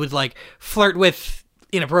that he would like flirt with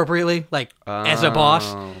inappropriately, like as a boss,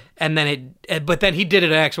 Oh. and then but then he did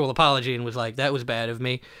an actual apology and was like, "That was bad of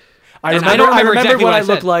me." I And remember, I remember exactly what I said.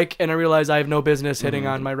 look like, and I realized I have no business hitting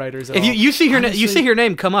on my writers. At If all. you see her, you see her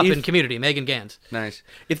name come up if- in Community, Megan Gans. Nice.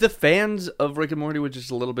 If the fans of Rick and Morty were just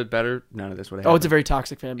a little bit better, none of this would have happened. Oh, it's a very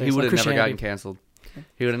toxic fan base. He would like have never gotten Christianity. canceled.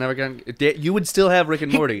 He would have never gotten. You would still have Rick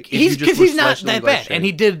and Morty. if you He's just because were he's not slashing that like bad, shit. and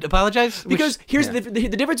he did apologize. Because here's yeah. the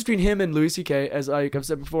difference between him and Louis C.K., as I've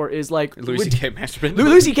said before, is like Louis C.K. masturbated.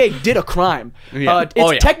 Louis C.K. did a crime. Yeah. It's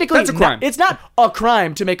Oh, yeah. technically That's a crime. It's not a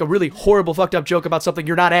crime to make a really horrible, fucked up joke about something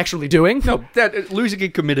you're not actually doing. No, that Louis C.K.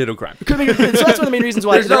 committed a crime. So that's one of the main reasons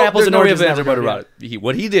why they're apples and oranges. ifs, in that about regard, it.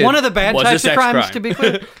 What he did. One of the bad was a types of sex crimes, crime. to be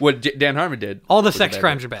clear. What Dan Harmon did. All the was a sex bad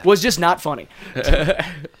crimes crime. are bad. Was just not funny.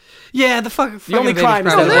 Yeah, the only crime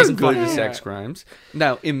is No, that it they're wasn't good funny. sex crimes.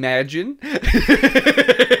 Now imagine.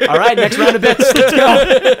 All right, next round of bits. Let's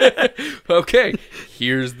go. Okay,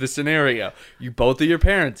 here's the scenario: both of your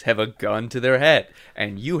parents have a gun to their head,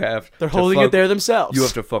 and you have They're to holding fuck- it there themselves. You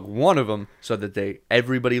have to fuck one of them so that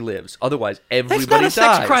everybody lives. Otherwise, everybody That's not a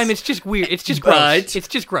dies. sex crime. It's just weird. It's just gross. But It's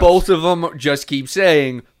just gross. Both of them just keep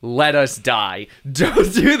saying, "Let us die.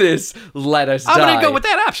 Don't do this. Let us die." I'm gonna go with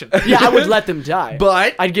that option. Yeah, I would let them die.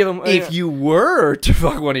 But I'd give them. if you were to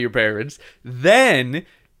fuck one of your parents, then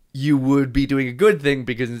you would be doing a good thing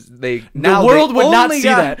because the world would not see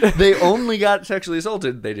that. They only got sexually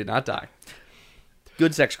assaulted. They did not die.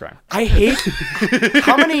 Good sex crime. I hate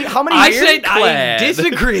how many. I said I Ironclad.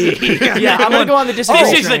 disagree. Yeah, I'm gonna go on the disagree.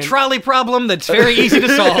 This is a train. trolley problem that's very easy to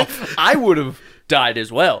solve. I would have died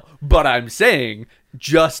as well, but I'm saying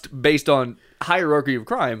just based on hierarchy of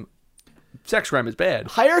crime, sex crime is bad.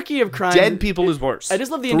 Hierarchy of crime. Dead people is worse. I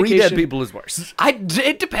just love the 3 indication- dead people is worse.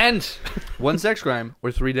 It depends. One sex crime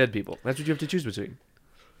or 3 dead people. That's what you have to choose between.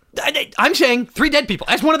 I'm saying 3 dead people.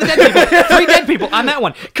 That's one of the dead people. 3 dead people on that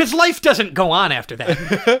one, because life doesn't go on after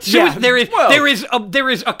that. Yeah, There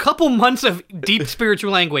is a couple months of deep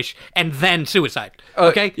spiritual anguish and then suicide.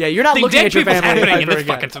 Okay, yeah, you're not the looking dead at your people's family happening in ever this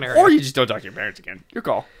again. fucking scenario. Or you just don't talk to your parents again. Your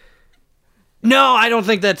call. No, I don't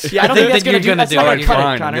think that's. Yeah, I don't think that's you're gonna do- that's not it. gonna cut it,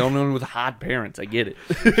 Fine. Connor. The only one with hot parents. I get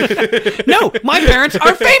it. No, my parents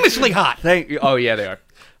are famously hot. Thank you. Oh, yeah, they are.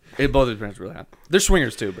 Both of his parents are really hot. They're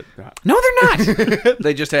swingers, too, but they're hot. No, they're not.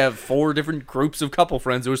 They just have 4 different groups of couple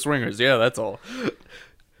friends who are swingers. Yeah, that's all.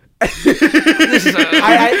 This is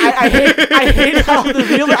I hate how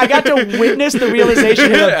I got to witness the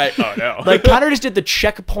realization here. Oh, no. Like Connor just did the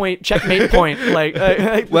checkmate point. Like,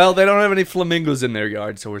 Well, they don't have any flamingos in their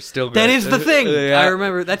yard, so we're still good. that is the thing. Yeah. I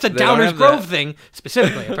remember that's a They don't Downers have Grove that. thing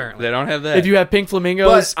specifically. Apparently, They don't have that. if you have pink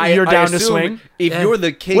flamingos, you're down to assume swing. If Yeah. you're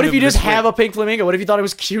the king What if of you the just swing- have a pink flamingo? What if you thought it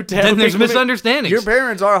was cute to have then a there's pink flamingo? misunderstandings. Your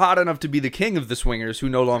parents are hot enough to be the king of the swingers who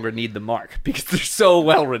no longer need the mark because they're so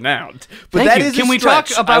well renowned. But Thank that you. is Can a we talk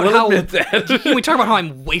stretch. about I will how? admit that. Can we talk about how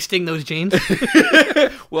I'm wasting those genes?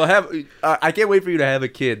 Well, I can't wait for you to have a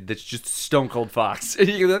kid that's just stone cold fox. And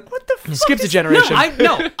you're like, what the fuck? Skipped a No, generation.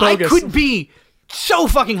 I Bogus. could be so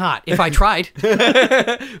fucking hot if I tried,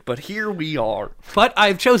 But here we are. but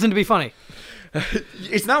I've chosen to be funny.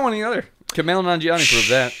 It's not one or the other. Kamel Nanjiani proved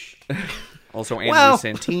that. Also, Andrew Well-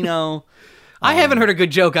 Santino. I haven't heard a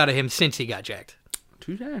good joke out of him since he got jacked.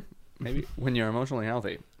 Touche. Maybe when you're emotionally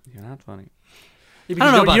healthy, you're not funny. Yeah, I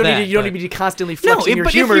don't know about you that, Need, you don't but- need to be constantly flexing your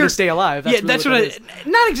but if humor you're- to stay alive. Yeah, really that's what what. that is.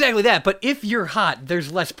 Not exactly that, but if you're hot, there's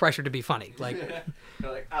less pressure to be funny. Like,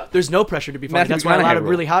 There's no pressure to be funny. Matthew That's why a lot McConaughey of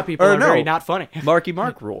really hot people Or are no. very not funny. Marky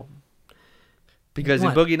Mark rule. Because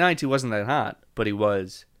What? in Boogie Nights, he wasn't that hot, but he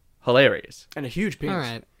was hilarious And a huge penis. all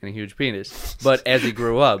right, and a huge penis. But as he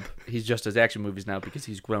grew up, he's just as action movies now because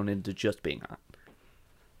he's grown into just being hot.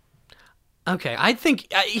 okay. I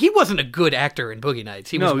think he wasn't a good actor in Boogie Nights.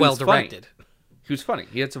 He No, was he well was funny. directed. He was funny.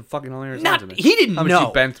 He had some fucking hilarious Not- lines in it. he didn't How much know.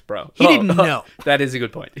 you bent, bro. He didn't know. That is a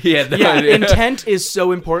good point. Yeah, Yeah, intent is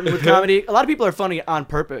so important with comedy. A lot of people are funny on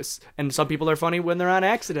purpose, and some people are funny when they're on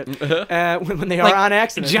accident. When they are on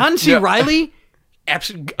accident. John C. Yeah. Riley,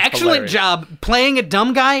 excellent Hilarious. job playing a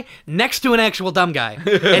dumb guy next to an actual dumb guy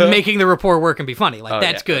and making the rapport work and be funny. Like, Oh,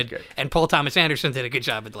 that's yeah, good. that's good. And Paul Thomas Anderson did a good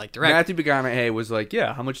job at like directing. Matthew McConaughey was like,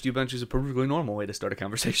 yeah, how much do you bench is a perfectly normal way to start a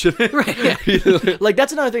conversation. Right, yeah. Like,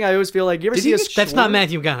 that's another thing I always feel like. You ever Did see he a get That's not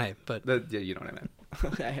Matthew McConaughey, but Yeah, you know what I meant.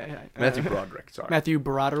 Matthew. Matthew Broderick, sorry. Matthew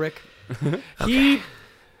Broderick. He.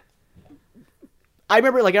 I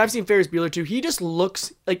remember, like, I've seen Ferris Bueller too. He just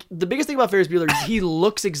looks like the biggest thing about Ferris Bueller is he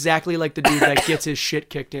looks exactly like the dude that gets his shit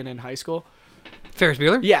kicked in high school. Ferris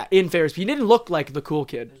Bueller. Yeah, in Ferris, he didn't look like the cool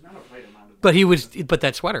kid. But he was. But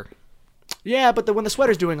that sweater. Yeah, but when the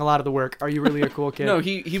sweater's doing a lot of the work, are you really a cool kid? No,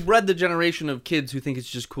 he bred the generation of kids who think it's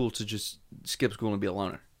just cool to just skip school and be a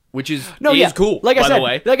loner. Which is cool, Like I by said, the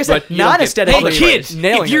way. like I said, but you don't not get aesthetically. Hey public kids, praise.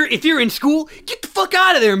 nailing if you're in school, get the fuck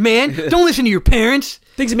out of there, man. Don't listen to your parents.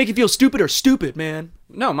 Things that make you feel stupid are stupid, man.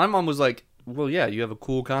 No, my mom was like, well, yeah, you have a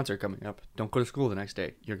cool concert coming up. Don't go to school the next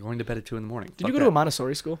day. You're going to bed at 2 a.m. Did you go to a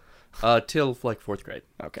Montessori school? Till like 4th grade.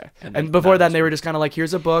 Okay. And And then before that, Montessori. they were just kind of like,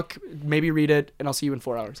 here's a book, maybe read it, and I'll see you in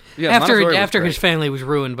 4 hours. Yeah, after Montessori was after great. his family was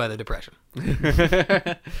ruined by the depression.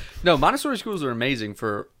 No, Montessori schools are amazing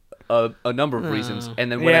for a number of reasons.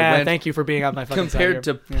 And then when Yeah, I went thank you for being on my fucking compared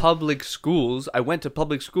side to public schools, I went to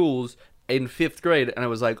public schools in 5th grade, and I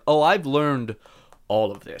was like, oh, I've learned all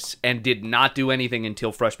of this, and did not do anything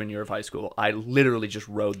until freshman year of high school. I literally just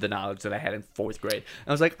rode the knowledge that I had in 4th grade. And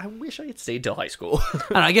I was like, I wish I had stayed till high school. I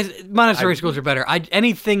don't know, I guess Montessori schools are better.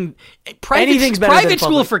 Anything's Anything's better than private school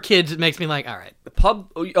public. for kids. It makes me like, all right.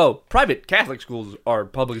 Private Catholic schools are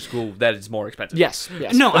public school that is more expensive. Yes.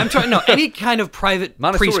 No, I'm trying. No, any kind of private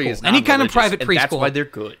Montessori preschool, is any kind of non-religious, private and preschool. that's why they're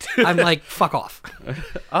good. I'm like, fuck off.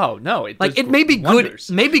 Oh no, it Like does it may be wonders.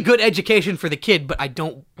 good, maybe good education for the kid, but I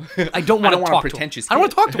don't want to want a talk pretentious to him. I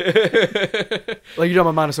don't want to talk to him. Like, you're talking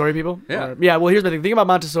about Montessori people? Yeah. Yeah, well, here's the thing. The thing about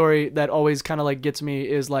Montessori that always kind of, like, gets me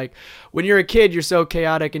is, like, when you're a kid, you're so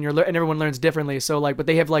chaotic and and everyone learns differently. So, like, but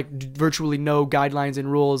they have, like, virtually no guidelines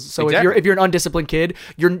and rules. So Exactly. if you're an undisciplined kid,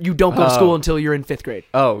 you don't go to school until you're in 5th grade.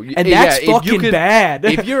 Oh, And that's if you fucking could- bad.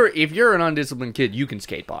 if you're an undisciplined kid, you can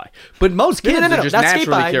skate by. But most kids are just not naturally skate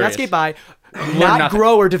by, curious. not skate by. Not nothing.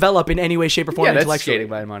 grow or develop in any way, shape, or form Yeah, that's intellectually. skating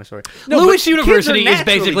by in Montessori. Lewis but University kids are is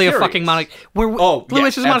basically naturally a fucking curious.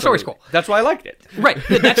 Lewis is a Montessori absolutely. school. That's why I liked it. Right.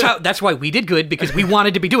 That's why we did good, because we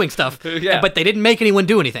wanted to be doing stuff. Yeah. But they didn't make anyone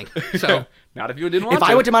do anything. So Not if you didn't want If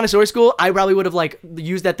I went to Montessori school, I probably would have like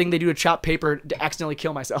used that thing they do to chop paper to accidentally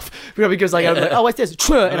kill myself. Because like I was like, oh, what's this?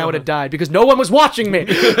 And I would have died because no one was watching me.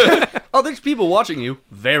 Oh, there's people watching you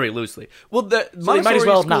very loosely. Well, the Montessori might as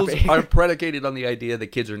well not schools be. are predicated on the idea that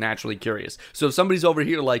kids are naturally curious. So if somebody's over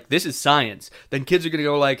here like, this is science, then kids are going to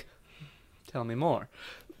go like, tell me more.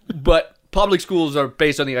 But public schools are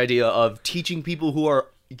based on the idea of teaching people who are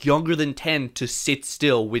younger than 10 to sit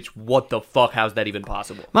still, which, what the fuck, how's that even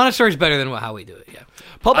possible? Montessori's better than how we do it, yeah.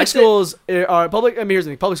 Public I'd say- schools are public. I mean, here's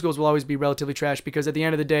the thing: public schools will always be relatively trash because at the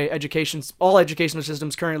end of the day, all educational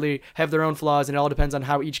systems currently have their own flaws, and it all depends on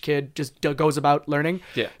how each kid just goes about learning.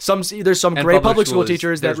 Yeah. There's some And great public public school school is-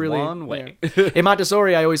 teachers that there's really. one way. Yeah. In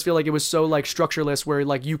Montessori, I always feel like it was so like structureless, where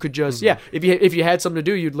like you could just if you had something to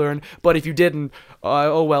do, you'd learn, but if you didn't,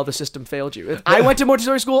 oh well, the system failed you. If I went to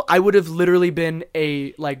Montessori school, I would have literally been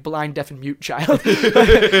a like blind, deaf, and mute child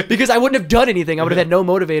because I wouldn't have done anything. I would have had no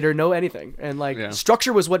motivator, no anything, and like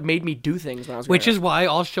structure was what made me do things when I was Which growing is why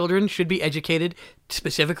all children should be educated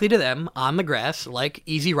specifically to them on the grass, like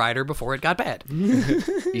Easy Rider before it got bad.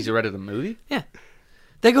 Easy Rider the movie? Yeah.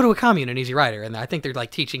 They go to a commune in Easy Rider, and I think they're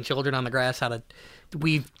like teaching children on the grass how to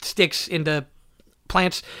weave sticks into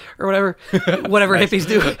plants or whatever hippies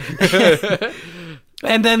do.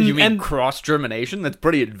 And then You mean cross germination? That's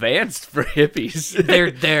pretty advanced for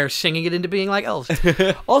hippies. they're singing it into being like elves.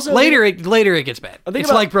 Also, later it gets bad. think It's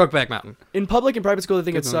about- like Brokeback Mountain. in public and private school, the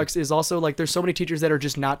thing that sucks is also like there's so many teachers that are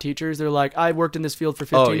just not teachers. They're like, I worked in this field for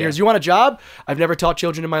 15 years. You want a job? I've never taught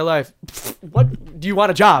children in my life. What do you want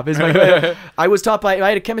a job? Is my I was taught by I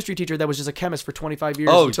had a chemistry teacher that was just a chemist for 25 years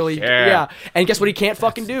until he and guess what he can't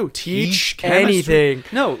fucking do? Teach chemistry. anything.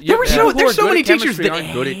 No, There's so many teachers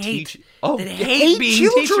that good at hate teaching. Oh, that hate being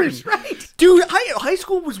children. teachers, right? Dude, high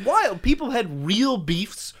school was wild. People had real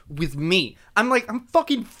beefs with me. I'm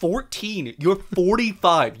fucking 14. You're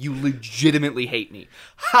 45. You legitimately hate me.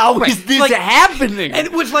 How is this Like, happening? And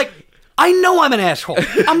it was like, I know I'm an asshole.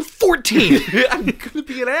 I'm 14. I'm gonna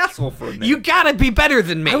be an asshole for a minute. You gotta be better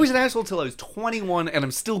than me. I was an asshole till I was 21, and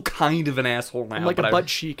I'm still kind of an asshole now. I'm like but a I'm butt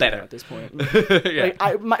cheek better at this point. Yeah.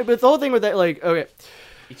 But the whole thing with that, like, okay.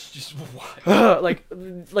 It's just wild. like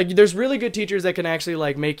there's really good teachers that can actually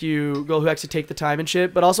like make you go who actually take the time and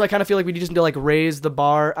shit, but also I kind of feel like we just need to like raise the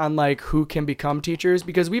bar on like who can become teachers,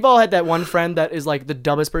 because we've all had that one friend that is like the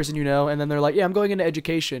dumbest person you know, and then they're like, yeah, I'm going into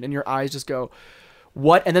education, and your eyes just go,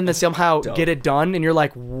 what? And then they somehow get it done, and you're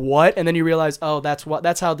like, what? And then you realize, oh, that's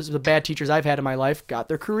how the bad teachers I've had in my life got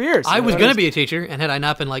their careers. I was gonna be a teacher, and had I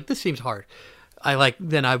not been like, this seems hard,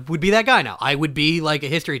 then I would be that guy now. I would be like a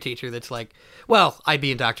history teacher that's like, well, I'd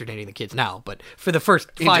be indoctrinating the kids now, but for the first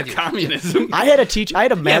 5 years. Communism. I had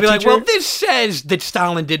a math I'd be like, teacher. well, this says that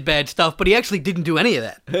Stalin did bad stuff, but he actually didn't do any of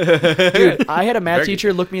that. Dude, I had a math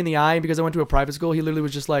teacher look me in the eye because I went to a private school. He literally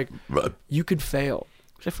was just like, you could fail.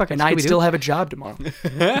 And I'd still have a job tomorrow.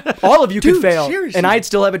 All of you could fail, seriously. and I'd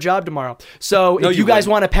still have a job tomorrow. So No, if you you guys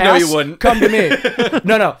want wouldn't. to pass, No, you wouldn't. come to me.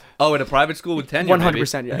 No. Oh, in a private school with tenure,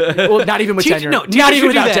 100%, yeah. Well, not even with tenure. No, not teachers even who do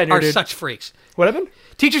without that tenure, are dude. such freaks. What happened?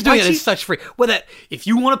 Teachers doing it is such freak. Well, that if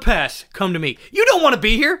you want to pass, come to me. You don't want to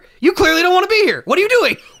be here. You clearly don't want to be here. What are you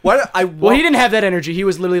doing? Well, he didn't have that energy. He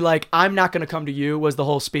was literally like, "I'm not going to come to you." Was the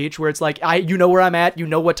whole speech where it's like, you know where I'm at. You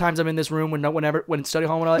know what times I'm in this room when in study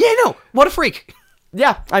hall and all that. Yeah, no. What a freak.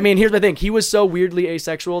 Yeah, I mean, here's the thing. He was so weirdly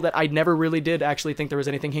asexual that I never really did actually think there was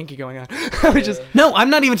anything hinky going on. I was just No, I'm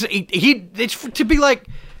not even. It's to be like,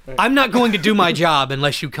 I'm not going to do my job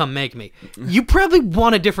unless you come make me. You probably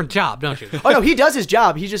want a different job, don't you? Oh no, he does his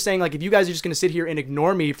job. He's just saying like, if you guys are just gonna sit here and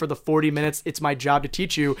ignore me for the 40 minutes, it's my job to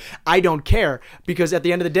teach you. I don't care, because at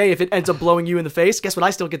the end of the day, if it ends up blowing you in the face, guess what? I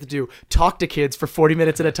still get to do? Talk to kids for 40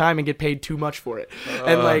 minutes at a time and get paid too much for it.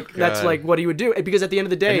 And like that's God. like what he would do. Because at the end of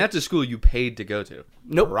the day, And that's a school you paid to go to.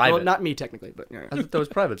 nope, Private. well, not me technically, but I thought that was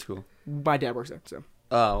private school. my dad works there. So.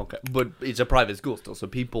 Oh, okay. But it's a private school still, so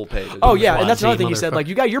people pay. Oh yeah, and that's Swansea another thing he said. motherfucker. Like,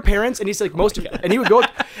 you got your parents, and he's like most of, and he would go,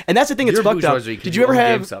 and that's the thing. It's Your fucked up. bourgeoisie, Did you ever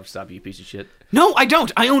have? Stop, you piece of shit. No, I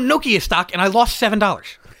don't. I own Nokia stock, and I lost $7.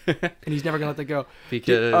 And he's never gonna let that go.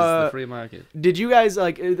 Because the free market. Did you guys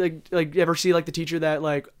like ever see like the teacher that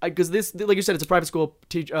like, because this, like you said, it's a private school,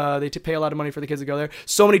 they pay a lot of money for the kids to go there.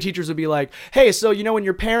 So many teachers would be like, hey, so you know when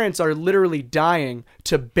your parents are literally dying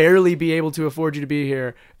to barely be able to afford you to be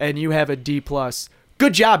here, and you have a D+.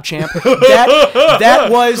 Good job, champ. That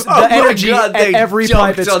was the energy at every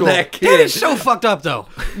private school. That is so fucked up, though.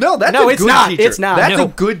 No, that's No, a it's good not. teacher. It's not. That's No. a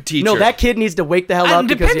good teacher. No, that kid needs to wake the hell up. It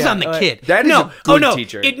because, depends yeah, on the kid. that is no, a good no,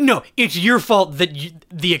 teacher. It's your fault that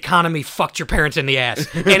the economy fucked your parents in the ass,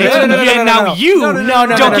 and No, now you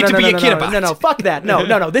don't get to be a kid about it. No, fuck that.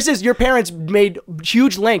 No. This is your parents made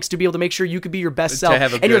huge lengths to be able to make sure you could be your best self,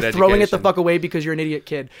 have a and you're good throwing it the education. fuck away because you're an idiot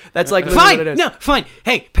kid. That's like literally what it Fine. is. No, fine.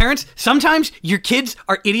 Hey, parents, sometimes your kids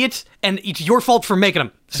are idiots, and it's your fault for making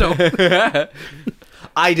them. So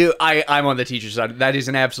I'm on the teacher's side. That is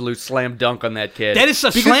an absolute slam dunk on that kid. that is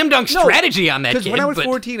a slam dunk strategy on that Because kid. when I was but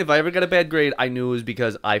 14, if I ever got a bad grade, I knew it was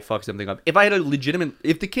because I fucked something up. If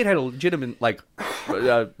the kid had a legitimate, like,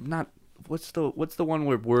 not, what's the one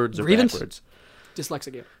where words are Grievance? backwards?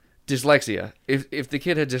 Dyslexic. Dyslexia. If the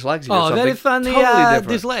kid had dyslexia or Oh, something, that is on the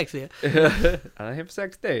totally different. dyslexia. I have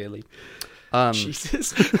sex daily.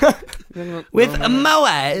 Jesus. With my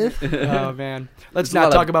wife. Oh man. Let's There's a not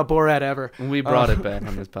lot talk of- about Borat ever. We brought it back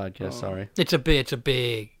on this podcast. Sorry. It's a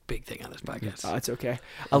big thing on this podcast. Oh, it's okay.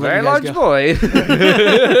 I'll Very let you large guys go.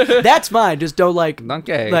 boy. That's fine. Just don't like.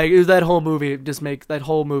 Okay. Like, it was that whole movie just make,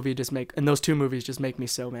 and those two movies just make me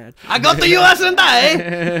so mad. I got the U.S. and I.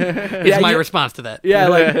 Is my response to that. Yeah,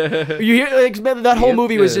 like you hear like, that whole Yep,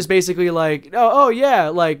 movie was yeah. just basically like, oh yeah,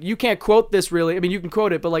 like you can't quote this really. I mean, you can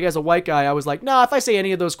quote it, but like as a white guy, I was like, nah, if I say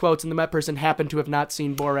any of those quotes and that person happened to have not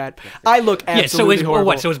seen Borat, I look Yeah. So absolutely is horrible.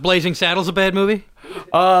 what? So is Blazing Saddles a bad movie?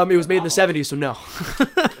 It was made in the 70s, so no.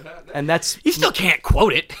 And that's You still can't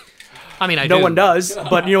quote it. I mean, I no do. one does,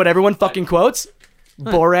 but you know what everyone fucking quotes?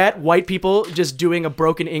 Borat, white people just doing a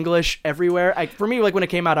broken English everywhere. For me, like when it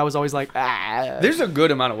came out, I was always like, ah. There's a good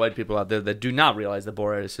amount of white people out there that do not realize that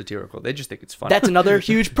Borat is satirical. They just think it's funny. That's another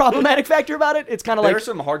huge problematic factor about it. It's kind of There like are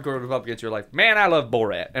some hardcore Republicans who are like, man, I love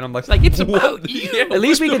Borat. And I'm like, It's about you. Yeah, at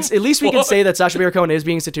least we what can the fuck? say that Sacha Baron Cohen is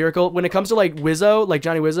being satirical. When it comes to like Wizzo, like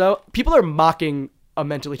Johnny Wizzo, people are mocking a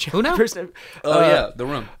mentally challenged now? person. Oh, yeah, The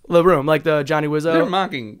Room. The Room, like the Johnny Wizzo. They're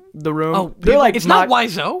mocking. The Room. Oh, they're like it's not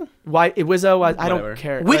Wiseau. Why Wizzo? I Whatever. don't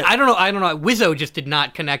care. I don't know. Wizzo just did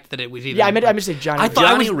not connect that it was either. Yeah, I meant to say Johnny. I thought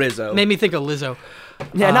Johnny I was, Rizzo. Made me think of Lizzo.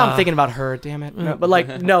 Yeah, now I'm thinking about her. Damn it. No, but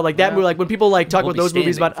like, no, like that movie. Like when people like talk We'll about those be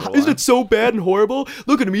movies standing about, for a isn't while. it so bad and horrible?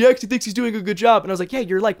 Look at him. He actually thinks he's doing a good job. And I was like, yeah,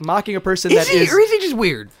 you're like mocking a person Is that he, is. or is he just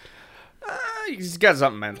weird? He's got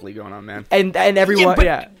something mentally going on, man. And everyone, but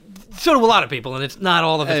yeah. So do a lot of people, and it's not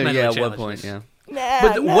all of us mentally Yeah, at challenged. what point, yeah.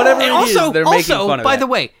 But whatever And it is, also, they're making fun of by that. the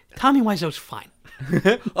way, Tommy Wiseau's fine.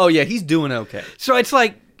 Oh, yeah, he's doing okay. So it's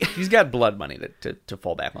like, He's got blood money to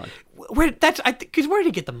fall back on. where did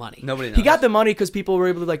he get the money? Nobody knows. He got the money because people were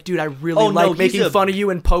able to like, dude, I really Oh, no, like making he's fun of you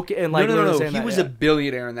and poke it and like. no. literally saying He that, was yeah. a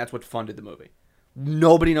billionaire, and that's what funded the movie.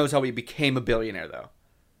 Nobody knows how he became a billionaire, though.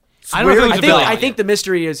 I don't know if he was a I billionaire. think the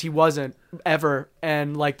mystery is he wasn't ever,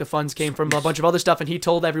 and like the funds came from a bunch of other stuff, and he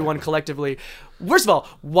told everyone collectively. First of all,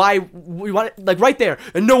 why we want like right there,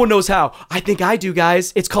 and no one knows how. I think I do,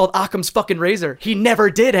 guys. It's called Occam's fucking razor. He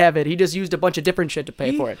never did have it. He just used a bunch of different shit to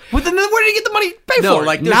pay for it. But then where did he get the money to pay No, for it?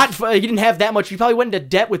 like, He didn't have that much. He probably went into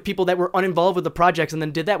debt with people that were uninvolved with the projects, and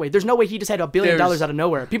then did that way. There's no way he just had $1 billion There's- out of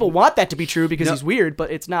nowhere. People want that to be true because No. he's weird,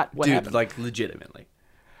 but it's not what Dude, happened. like, legitimately.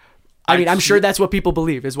 I mean, I'm sure that's what people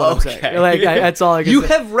believe, is what I'm saying. Like, that's all I can say. You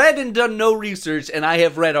have read and done no research, and I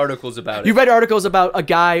have read articles about it. You read articles about a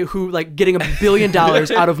guy who, like, getting $1 billion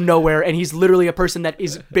out of nowhere, and he's literally a person that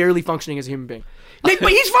is barely functioning as a human being. Nick,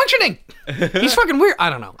 but he's functioning. He's fucking weird.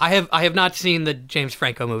 I don't know. I have not seen the James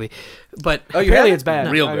Franco movie, but Apparently it's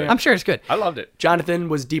bad. Real good. I'm sure it's good. I loved it. Jonathan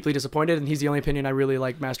was deeply disappointed, and he's the only opinion I really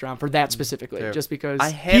like Master on for that specifically, Fair. just because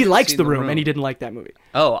I he haven't likes seen The The Room, Room. and he didn't like that movie.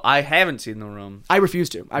 Oh, I haven't seen The Room. I refuse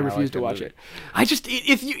to. I refuse like to that watch movie. it. I just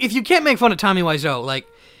if you can't make fun of Tommy Wiseau, like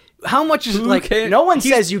how much is like can't? No one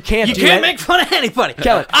says you can't you do can't that. make fun of anybody.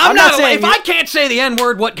 Kellen, I'm not saying if you- I can't say the N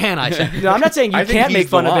word, what can I say? No, I'm not saying you I think can't he's make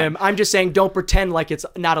fun the of line. him. I'm just saying don't pretend like it's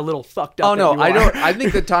not a little fucked up. Oh no, that I you don't. are. I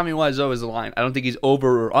think that Tommy Wiseau is the line. I don't think he's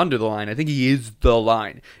over or under the line. I think he is the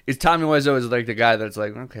line. Is Tommy Wiseau is like the guy that's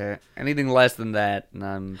like, okay, anything less than that,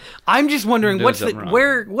 and I'm just wondering Doing what something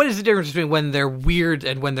wrong. is the difference between when they're weird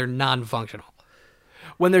and when they're non-functional?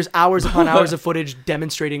 When there's hours upon hours of footage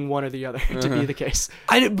demonstrating one or the other to be the case.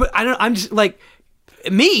 I'm just like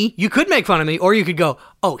me. You could make fun of me, or you could go,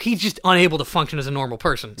 "Oh, he's just unable to function as a normal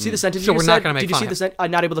person." See the sentence So you we're just not said? going to make Did you fun see of the him.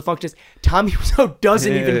 sentence? Not able to function. Tommy Wiseau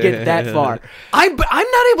doesn't even get that far. I'm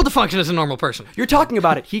not able to function as a normal person. You're talking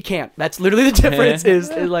about it. He can't. That's literally the difference. Is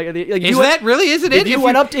like Is that really? Is it? if you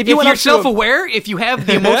went up- if you went you're up to a- self-aware, if you have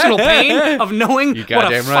the emotional pain of knowing You what a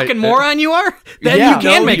goddamn right. fucking moron you are, then yeah, you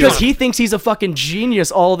can make because fun of him. he thinks he's a fucking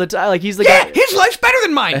genius all the time. Like he's the Yeah, guy. his life's better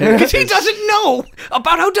than mine because he doesn't know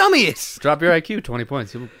about how dumb he is. drop your IQ 20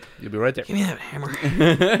 points. You'll be right there. Give me that hammer.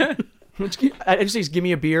 I just say give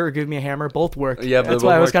me a beer or give me a hammer. Both work. Yeah, that's both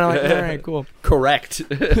why I was work. kind of like, all right, cool. Correct.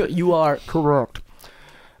 You are correct.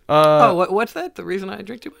 What's that? The reason I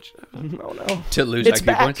drink too much? Oh no, to lose it's IQ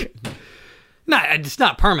back. points. Nah, it's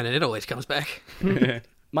not permanent. It always comes back.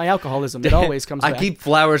 My alcoholism, it always comes I back. keep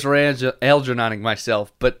flowers for Algernonning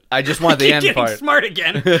myself, but I just want the Keep end getting part. smart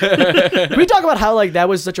again. Can we talk about how like that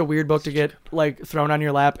was such a weird book to get like thrown on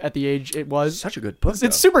your lap at the age it was? Such a good book.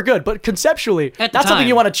 It's super good, but conceptually, At the not something time.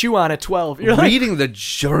 you want to chew on at 12. You're like, Reading the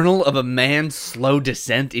journal of a man's slow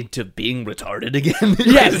descent into being retarded again.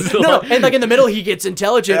 yes, no, and like in the middle he gets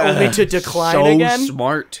intelligent only to decline so again.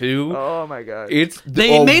 smart too. Oh my god. It's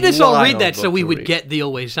They made us all read wild that so book we to would read. get the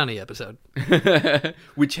Always Sunny episode.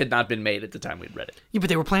 which had not been made at the time we'd read it. Yeah, but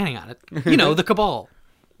they were planning on it. You know, the cabal.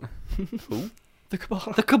 The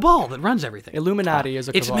cabal. The cabal that runs everything. Illuminati is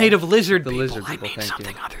a cabal. It's made of lizard people. lizard I people, mean thank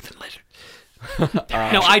something you. other than lizard.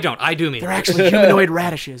 No, I don't. I do mean They're it. actually humanoid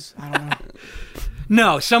radishes. I don't know.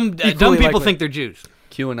 No, some dumb Equally people likely. think they're Jews.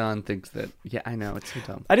 QAnon thinks that. Yeah, I know, it's so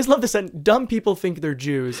dumb. I just love the sentence. Dumb people think they're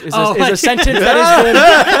Jews. Is Oh, a sentence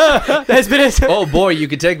that has been. Oh boy, you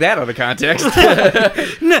could take that out of context.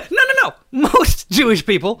 No. Most Jewish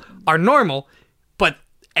people are normal, but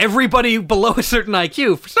everybody below a certain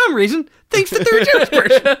IQ, for some reason, thinks that they're a Jewish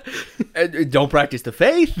person. Don't practice the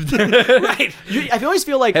faith. Right. I always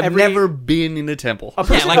feel like Have never been in a temple. A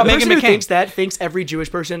person, like a Meghan person who McCain. thinks that thinks every Jewish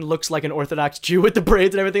person looks like an Orthodox Jew with the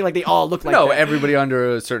braids and everything. Like they all look like No, that. everybody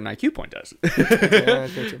under a certain IQ point does. Yeah,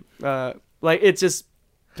 gotcha. Like it's just.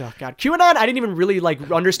 Oh god, QAnon. I didn't even really like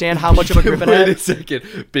understand how much of a grip it Wait a had.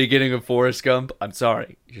 second. Beginning of Forrest Gump. I'm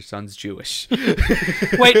sorry, your son's Jewish.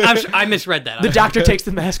 Wait, I misread that. The doctor takes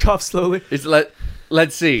the mask off slowly. It's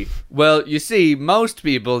let's see. Well, you see, most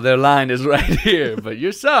people their line is right here, but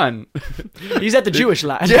your son, He's at the Jewish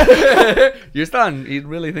line. your son, he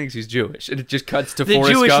really thinks he's Jewish, and it just cuts to The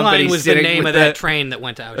Forrest Jewish Gump, and line he's was the sitting name with of that train that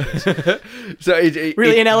went to Auschwitz. So it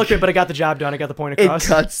Really ineloquent, but I got the job done. I got the point It across.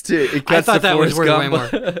 cuts to I thought to that was Forrest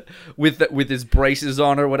worth way Gump with his braces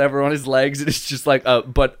on or whatever on his legs, and it's just like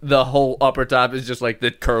but the whole upper top is just like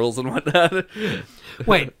the curls and whatnot,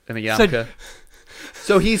 Wait. and a yarmulke.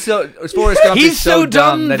 So he's Forrest Gump He's is so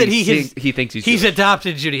dumb that he thinks he's he's Jewish.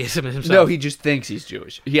 adopted Judaism himself. No, he just thinks he's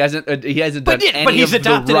Jewish. He hasn't done any but he's of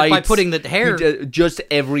adopted the it by rights. putting the hair. Just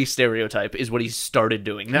every stereotype is what he's started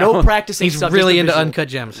doing now. No practicing. He's stuff, really just into the visual. uncut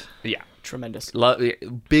gems. Yeah. Tremendous.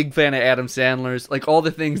 Big fan of Adam Sandler's, like all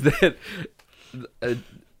the things that.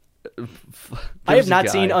 I have not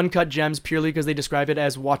seen Uncut Gems purely because they describe it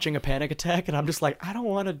as watching a panic attack, and I'm just like, I don't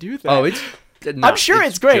want to do that. Oh, it's. No, I'm sure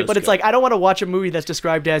it's great, just but it's good. like I don't want to watch a movie that's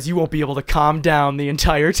described as you won't be able to calm down the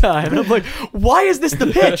entire time. And I'm like, why is this the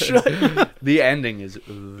pitch? The ending is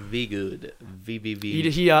V good.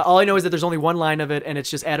 VVV. He all I know is that there's only one line of it, and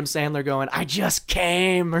it's just Adam Sandler going, "I just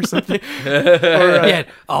came" or something. Yeah.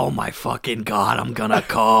 Oh my fucking god, I'm gonna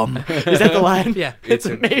come. Is that the line? Yeah. it's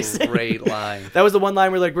a amazing. great line. That was the one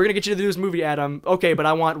line where like, we're gonna get you to do this movie, Adam. Okay, but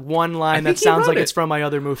I want one line that think he sounds wrote like it. it's from my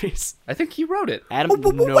other movies. I think he wrote it. Adam, Wait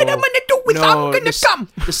a minute, do we? I'm gonna the, come.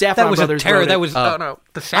 The Saffron That was Brothers. a terror. wrote it. That was Oh. no.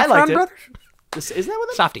 The I Saffron liked it. Brothers. Isn't that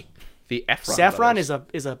what? Softy. The Efron Saffron brothers.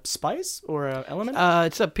 is a spice or an element.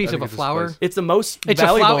 It's a piece of think a it's a flower. spice. It's the most It's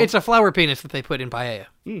valuable. It's a flower penis that they put in paella.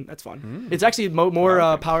 That's fun. It's actually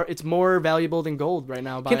more power. It's more valuable than gold right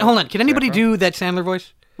now. Hold on. Can anybody Saffron? do that Sandler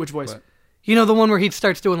voice? Which voice? What? You know the one where he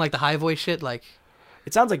starts doing like the high voice shit, like.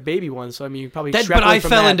 It sounds like baby one, so I mean, you probably. But I extrapolate from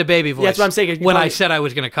fell that. into baby voice. Yeah, that's what I'm saying. You When I probably- said I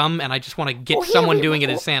was gonna come, and I just want to get someone doing it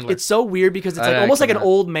as Sandler. It's so weird because it's like I almost like an cannot.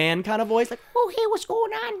 old man kind of voice, like, "Oh, hey, what's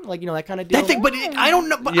going on?" Like that kind of deal. that thing, but I don't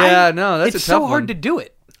know. But Yeah, no, that's it's a tough so hard one. to do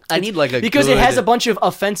it. I need like a because good... it has a bunch of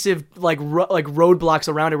offensive like roadblocks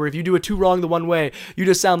around it. Where if you do it too wrong the one way, you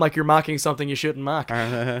just sound like you're mocking something you shouldn't mock,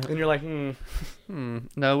 and you're like,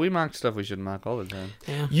 No, we mock stuff we shouldn't mock all the time.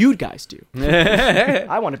 Yeah. "You guys do."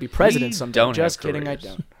 I want to be president We someday. don't Just have kidding, I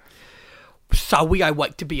careers. don't. Sorry, I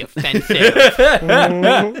want to be offensive.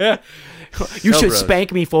 You So should gross.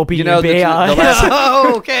 spank me for being You know, the last,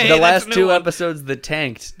 Oh, okay. the that's last a new two one. episodes that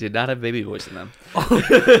tanked did not have baby voice in them.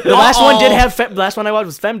 The last one did have. The last one I watched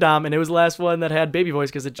was Femdom, and it was the last one that had baby voice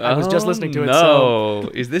because I was just listening to it. No,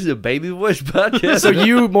 is this a baby voice podcast? So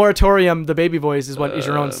you moratorium the baby voice is what is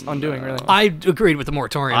your own undoing, really. I agreed with the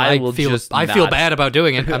moratorium. I will feel just I feel not. bad about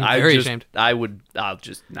doing it. I'm very ashamed. I'll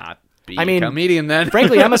just not be I mean, a comedian then.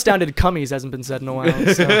 Frankly, I'm astounded Cummies hasn't been said in a while.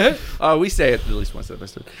 So. Oh, we say it at least once an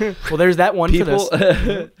episode. Well, there's that one for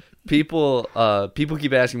People, this. people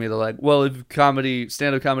keep asking me. They're like, "Well, if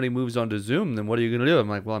stand-up comedy moves on to Zoom, then what are you gonna do?" I'm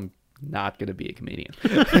like, "Well, I'm not gonna be a comedian."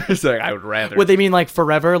 It's like I would rather. What they mean, like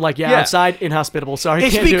forever? Like, yeah, Yeah. outside, inhospitable. Sorry,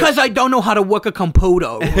 It's can't do it. because I don't know how to work a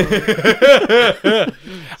computer.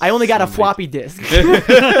 I only got a floppy disk.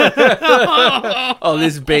 Oh,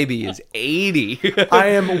 this baby is 80. I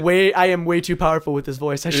am way too powerful with this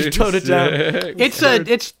voice. I should tone it down.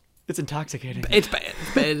 It's intoxicating. It's bad.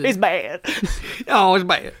 It's bad. Oh, it's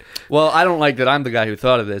bad. Well, I don't like that I'm the guy who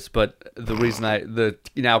thought of this, but the reason the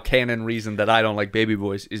now canon reason that I don't like baby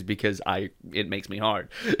voice is because it makes me hard.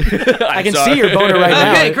 I can see your boner right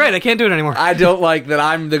now. Okay, great. I can't do it anymore. I don't like that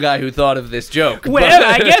I'm the guy who thought of this joke. Well,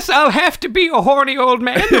 I guess I'll have to be a horny old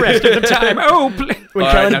man the rest of the time. Oh, please. When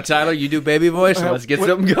All right, Kellen, now Tyler, you do baby voice. And let's get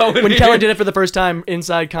something going. when here. Kellen did it for the first time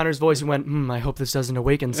inside Connor's voice, he went, I hope this doesn't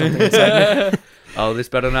awaken something inside me. Oh, this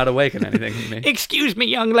better not awaken anything in me. Excuse me,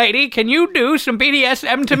 young lady. Can you do some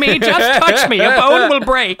BDSM to me? Just touch me. A bone will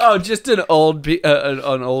break. Oh, just an old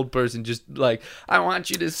person, just like, I want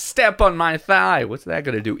you to step on my thigh. What's that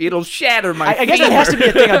gonna do? It'll shatter my. I guess that femur. has to be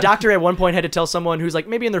a thing. A doctor at one point had to tell someone who's like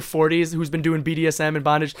maybe in their 40s who's been doing BDSM and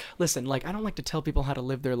bondage, listen, like I don't like to tell people how to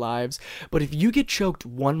live their lives, but if you get choked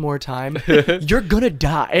one more time, you're gonna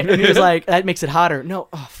die. And he was like, that makes it hotter. No,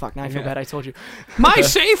 oh fuck, now I feel bad. I told you. My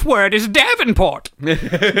safe word is Davenport.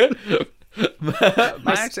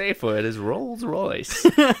 My safe word is Rolls Royce.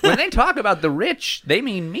 When they talk about the rich, they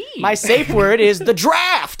mean me. My safe word is the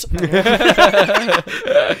draft.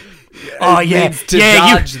 Oh, yeah. to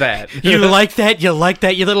Yeah, dodge that. you like that? You like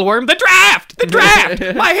that, you little worm? The draft! The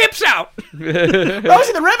draft! My hip's out!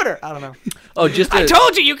 Rosie the Riveter. I don't know. Oh, just I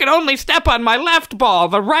told you can only step on my left ball.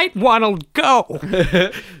 The right one'll go.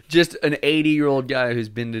 just an 80-year-old guy who's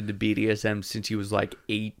been into BDSM since he was like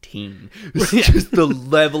 18. Just the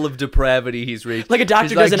level of depravity he's reached. Like a doctor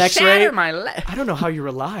He's does like, an X-ray. Shatter my leg. I don't know how you're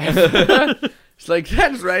alive. It's like,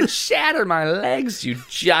 that's right, shatter my legs, you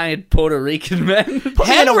giant Puerto Rican man. Put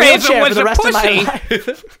me in a Hellraiser wheelchair for was the a rest of pussy. my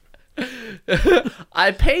life.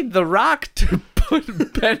 I paid The Rock to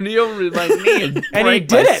bend me over my knee and And he break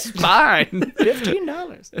did my it. spine.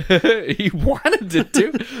 $15. He wanted to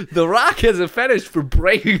do. The Rock has a fetish for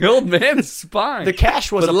breaking old men's spine. The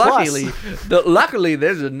cash was but a luckily, plus. luckily,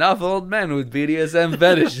 there's enough old men with BDSM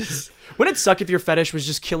fetishes. Wouldn't it suck if your fetish was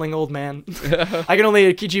just killing old man? I can only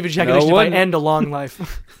achieve ejaculation if I one- end a long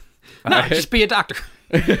life. No, just be a doctor.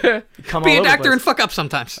 Come Be all a over the doctor and place. fuck up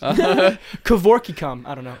sometimes. Kevorky cum.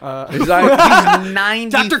 I don't know. He's 90.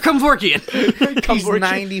 Dr. Kumvorkian. He's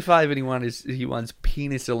 95 and he wants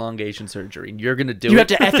penis elongation surgery, and you're gonna do it. You have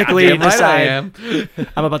to ethically Goddamn right I decide. am.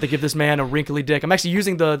 I'm about to give this man a wrinkly dick. I'm actually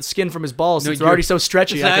using the skin from his balls since they're you're- already so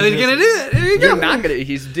stretchy. Is that how he's gonna do it? There you You're go. not gonna.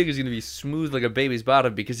 His dick is gonna be smooth like a baby's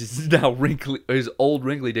bottom because his now wrinkly. His old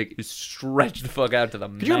wrinkly dick is stretched the fuck out to the.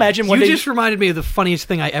 Could you imagine one You day? just reminded me of the funniest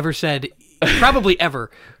thing I ever said, probably ever,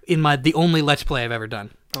 in the only Let's Play I've ever done.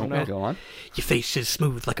 Oh, no. Go on. Your face is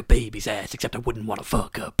smooth like a baby's ass, except I wouldn't want to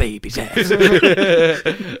fuck a baby's ass.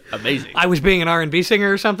 Amazing. I was being an R&B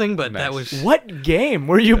singer or something, but that Nice. was What game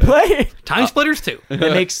were you playing? Time Splitters 2. That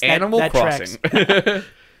makes that, Animal that Crossing. tracks.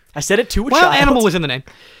 I said it to a Well, child. Animal was in the name.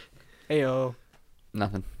 Ayo.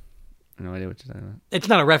 Nothing. No idea what you're talking about. It's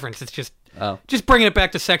not a reference. It's just bringing it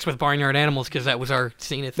back to sex with barnyard animals because that was our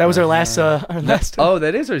zenith. That was our last. Oh,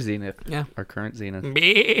 that is our zenith. Yeah. Our current zenith.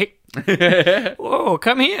 Whoa,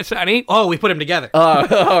 come here, Sonny. Oh, we put him together.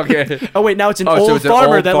 Oh, okay. Oh wait, now it's an so old it's an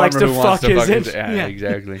farmer old that likes to who wants fuck his. Yeah,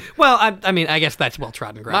 exactly. Well, I mean, I guess that's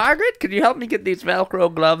well-trodden ground. Margaret, could you help me get these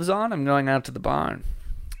Velcro gloves on? I'm going out to the barn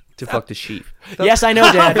to fuck the sheep. Yes, I know,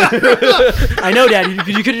 Dad. I know, Dad.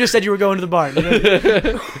 You could have just said you were going to the barn.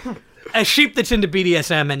 A sheep that's into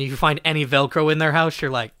BDSM and you find any Velcro in their house,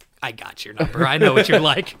 you're like, I got your number. I know what you're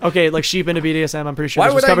like. Okay, like sheep into BDSM. I'm pretty sure Why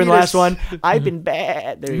this was would I covered in the need last one. I've been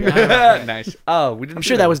bad. There you go. Nice. Oh, we didn't. I'm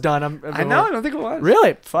sure that was done. I know. I don't think it was.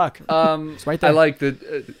 Really? Fuck. It's right there. I like the.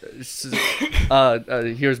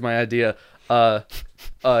 Here's my idea.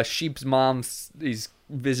 Sheep's mom is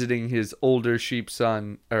visiting his older sheep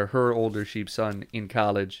son or her older sheep son in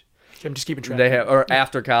college. I'm just keeping track. They have, or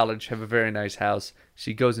after college, have a very nice house.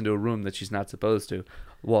 She goes into a room that she's not supposed to.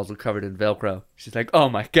 Walls are covered in Velcro. She's like, "Oh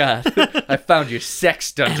my god, I found your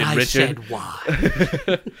sex dungeon, And I Richard." said,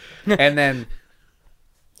 why?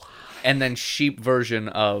 and then sheep version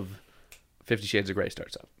of 50 Shades of Grey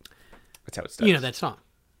starts up. That's how it starts. You know that song.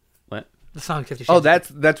 What? The song 50 Shades. Oh,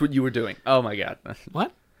 that's what you were doing. Oh my god.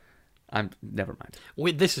 What? Never mind.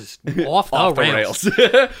 Wait, this is off the Off the rails.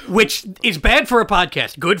 rails. Which is bad for a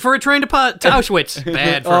podcast. Good for a train to Auschwitz.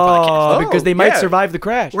 Bad for a podcast. Because they might yeah. survive the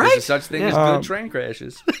crash. Right? There's a such thing as Yeah. good train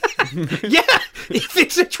crashes. Yeah, if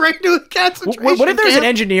it's a train to a concentration What if there's an camp?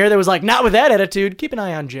 engineer that was like, not with that attitude? Keep an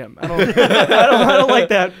eye on Jim. I don't like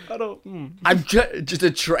that. I don't. I'm just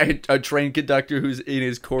a train conductor who's in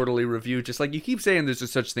his quarterly review. Just like, you keep saying there's a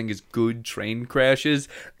such thing as good train crashes,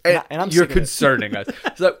 and I'm you're sick of it. concerning us.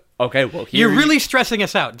 So, okay, well, here You're really stressing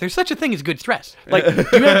us out. There's such a thing as good stress. Like,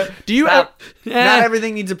 do you? Not Yeah.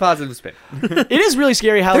 everything needs a positive spin. It is really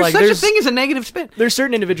scary how There's like such there's a thing as a negative spin. there's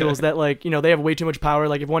certain individuals that like they have way too much power.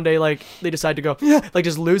 Like if one day like they decide to go like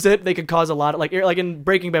just lose it, they could cause a lot of like in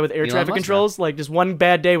Breaking Bad with air traffic Musk controls. Like just one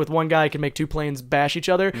bad day with one guy can make two planes bash each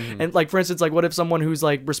other. And like for instance, like what if someone who's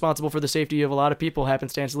like responsible for the safety of a lot of people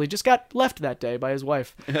happenstancely just got left that day by his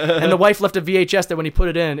wife, and the wife left a VHS that when he put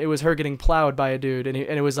it in, it was her getting plowed by a dude, and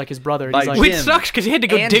it was like his brother. And he's By like, Which Jim. sucks because he had to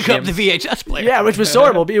go And dig up Jim's. the VHS player. yeah, which was so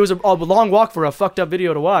horrible. It was a long walk for a fucked up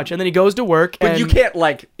video to watch, and then he goes to work. But and you can't,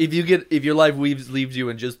 like, if your life leaves you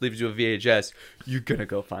and just leaves you a VHS, you're gonna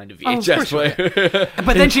go find a Oh, of VHS course you player.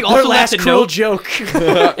 But then she Her also last left a cruel note, joke.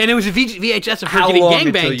 and it was a VHS of her How getting long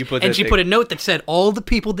until gangbanged, you put and that she thing? put a note that said, "All the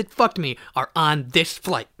people that fucked me are on this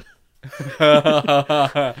flight."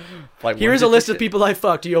 Like, Here is a list of people I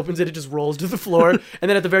fucked. He opens it, it just rolls to the floor, and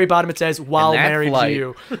then at the very bottom it says, "While and that married to flight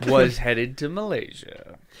you." was headed to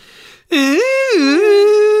Malaysia.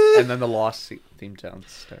 Ooh. And then the Lost theme tone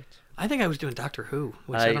starts. I think I was doing Doctor Who,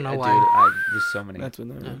 which I don't know why. Dude, there's so many. That's what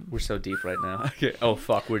they're We're so deep right now. Okay. Oh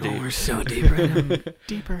fuck, we're deep. Oh, we're so deep right now.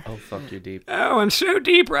 deeper. Oh fuck, you're deep. Oh, I'm so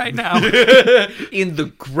deep right now. In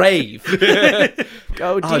the grave.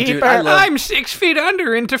 Go Oh, deeper. dude, I love- I'm 6 feet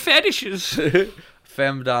under into fetishes.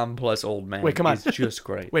 Femdom plus old man. Wait, come on. Is just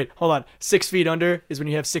great. Wait, hold on. 6 feet under is when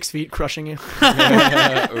you have 6 feet crushing you.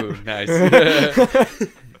 Ooh, nice.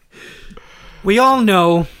 We all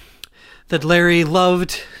know that Larry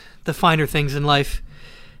loved the finer things in life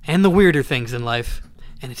and the weirder things in life.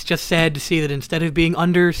 And it's just sad to see that instead of being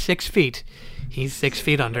under 6 feet, he's 6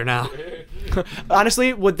 feet under now.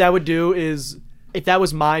 Honestly, what that would do is, if that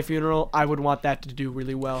was my funeral, I would want that to do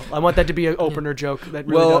really well. I want that to be an opener joke that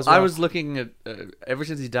really Well, does well. I was looking at ever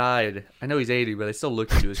since he died. I know he's 80, but I still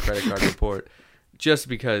looked into his credit card report just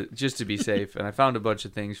to be safe, and I found a bunch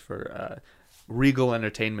of things for Regal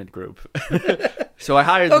Entertainment Group. So I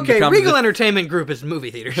hired them to Okay, come Regal to Entertainment Group is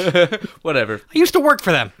movie theaters. whatever. I used to work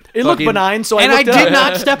for them. It looked fucking- benign, so And I I looked up. did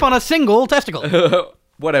not step on a single testicle.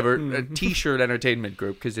 Whatever, a T-shirt entertainment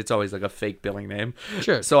group, because it's always like a fake billing name.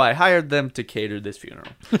 Sure. So I hired them to cater this funeral.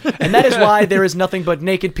 And that is why there is nothing but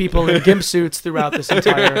naked people in gimp suits throughout this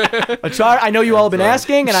entire. I know you all have been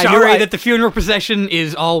asking, and Sorry I that the funeral procession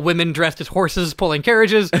is all women dressed as horses pulling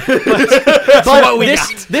carriages. But but what we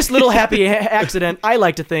got. this little happy accident, I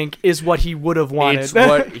like to think, is what he would have wanted. It's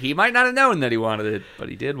what he might not have known that he wanted it, but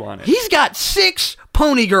he did want it. He's got 6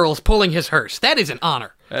 pony girls pulling his hearse. That is an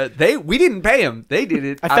honor. We didn't pay him. They did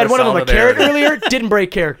it. I out fed one of them a carrot solidarity. earlier. Didn't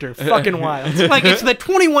break character. Fucking wild. Like, it's the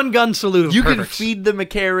 21 gun salute of You can perverts. feed them a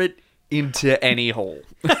carrot into any hole.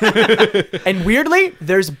 And weirdly,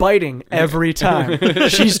 there's biting every time.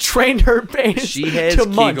 She's trained her base She has to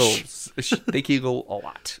munch. Kegels. They Kegel a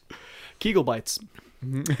lot. Kegel Bites.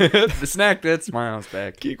 The snack that smiles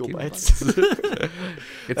back. Kegel Bites. It's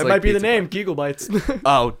That like might be the pizza name. Bites. Kegel Bites.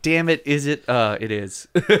 Oh, damn it. Is it? It is.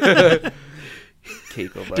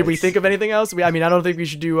 Kegel Bites. Did we think of anything else? I mean, I don't think we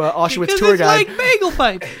should do Auschwitz Because tour it's guide. like bagel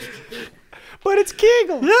bites. But it's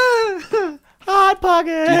Kegel. Hot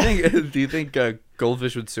pocket. Do you think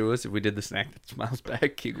Goldfish would sue us if we did the snack that smiles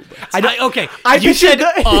back? Kegel Bites. Okay, I you said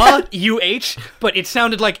pictured UH, but it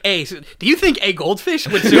sounded like A. So do you think a goldfish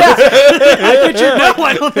would sue Yeah. us? I pictured No,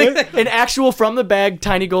 I don't think that. an actual from the bag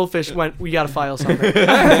tiny goldfish went, we gotta file something.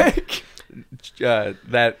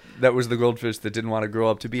 That was the goldfish that didn't want to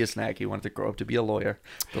grow up to be a snack. He wanted to grow up to be a lawyer.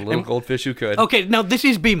 The little goldfish who could. Okay, now this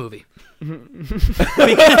is B movie. Damn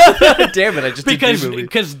it! I just did Because B-movie.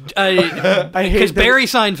 because that- Barry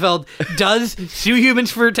Seinfeld does sue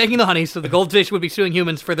humans for taking the honey, so the goldfish would be suing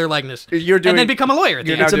humans for their likeness, You're doing, and then become a lawyer. At the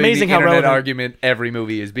You're end. now It's doing amazing the how internet relevant- argument. Every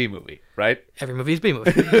movie is B movie, right? Every movie is B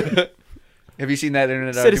movie. Have you seen that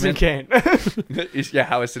internet Citizen argument? Kane. Yeah,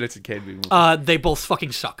 how is Citizen Kane B movie? They both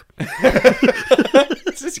fucking suck.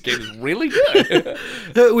 Citizen Kane is really good.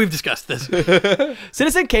 We've discussed this.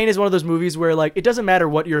 Citizen Kane is one of those movies where like it doesn't matter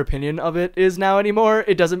what your opinion of it is now anymore.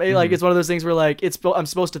 It doesn't like it's one of those things where like I'm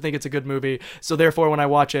supposed to think it's a good movie, so therefore when I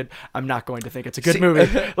watch it, I'm not going to think it's a good movie.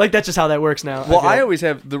 Like that's just how that works now. Well, feel. I always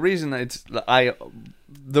have the reason the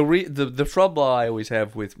trouble I always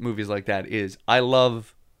have with movies like that is I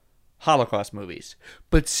love Holocaust movies,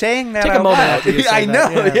 but saying that Take a out moment loud, after you say I know,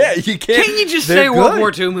 that, yeah, you can't. Can't you just they're say World good.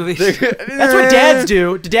 War II movies? That's what dads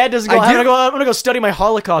do. Dad doesn't go. I'm gonna go study my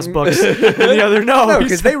Holocaust books. And the other No, he because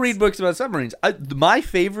says- they read books about submarines. My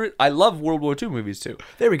favorite, I love World War II movies too.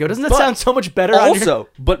 There we go. Doesn't that But sound so much better? on your- Also,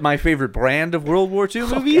 but my favorite brand of World War II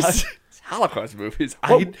movies, God. Holocaust movies.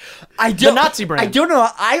 Well, I the don't, Nazi brand. I don't know.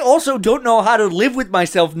 I also don't know how to live with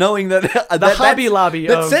myself knowing that Hobby Lobby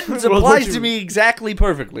That of sentence World War applies II. to me exactly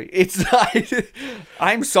perfectly. It's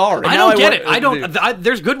I'm sorry. I now don't get I it. I don't.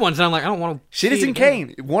 There's good ones, and I'm like, I don't want to. Citizen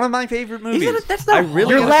Kane, one of my favorite movies. Isn't it? That's not I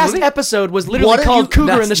really Your hard. last really- episode was literally What are called you-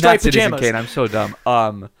 Cougar not- in the striped not Citizen pajamas. Kane. I'm so dumb.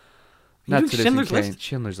 Not doing Citizen Schindler's Kane. List?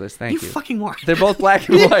 Schindler's List. Thank You you. fucking moron. They're both black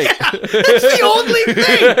and white. That's the only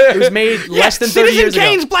thing. It was made less than 30 Citizen years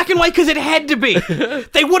Kane's ago. black and white because it had to be.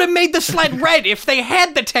 They would have made the sled red if they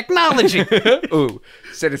had the technology. Ooh,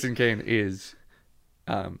 Citizen Kane is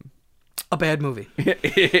A bad movie.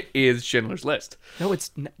 is Schindler's List. No,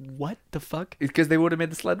 it's what the fuck? It's because they would have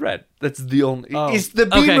made the sled red. That's the only. Oh. It's the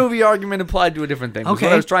B Okay. movie argument applied to a different thing. That's Okay.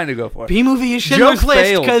 what I was trying to go for. B movie is Schindler's List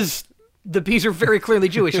failed. because the B's are very clearly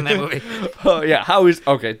Jewish in that movie. Oh yeah, how is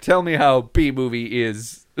okay? Tell me how B movie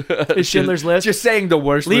is. Is Schindler's List? Just saying the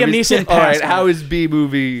worst. Liam movies. Neeson All right, passed how on is B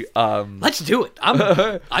movie? Let's do it.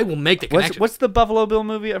 I will make the connection. What's the Buffalo Bill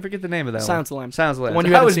movie? I forget the name of that Silence one. of the Lambs. Silence of the The Lambs. one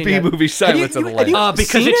you How haven't is seen B yet. movie Silence of the Lambs?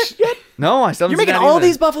 because seen it's it yet? No, I still haven't You're seen making that all either.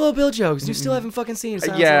 these Buffalo Bill jokes. You still haven't fucking seen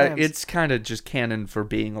Silence of the Yeah, Lambs. it's kind of just canon for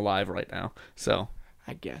being alive right now. So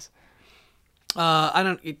I guess. I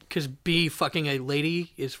don't because B fucking a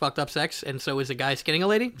lady is fucked up sex, and so is a guy skinning a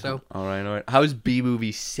lady. So all right. How is B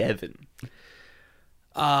movie 7?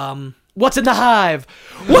 What's in the hive?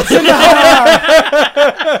 What's in the hive?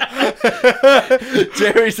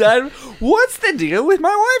 Jerry said, "What's the deal with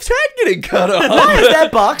my wife's head getting cut off?" Why is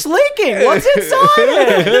that box leaking? What's inside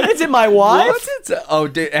it? Is it my wife? What's it?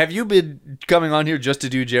 Oh, have you been coming on here just to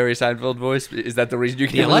do Jerry Seinfeld voice? Is that the reason you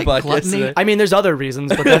came you on like the podcast gluttony? today? I mean, there's other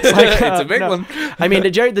reasons, but that's like It's a big one. I mean,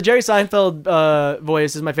 the Jerry Seinfeld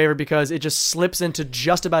voice is my favorite because it just slips into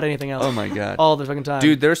just about anything else. Oh my god, all the fucking time,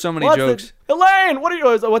 dude! There's so many What's jokes. Elaine, what are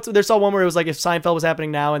you? There's saw one where it was like if Seinfeld was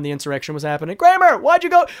happening now and the insurrection was happening. Kramer, why'd you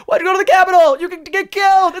go to the Capitol? You could get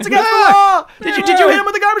killed. It's against the law. Did you hit him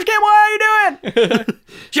with a garbage can? What are you doing?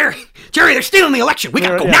 Jerry, they're stealing the election. We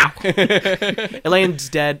gotta go Yeah. now. Elaine's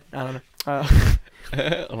dead. I don't know.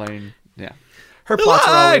 Elaine, yeah. Her plots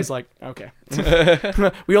are Elaine! always like, okay.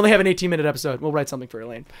 We only have an 18-minute episode. We'll write something for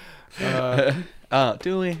Elaine.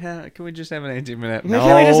 Do we have? Can we just have an 18-minute? Can we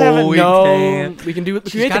just have it? we No, can't. we can do it.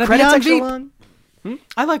 Can She's we make gotta the be credits on extra beat. long?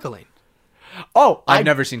 I like Elaine. Oh, I've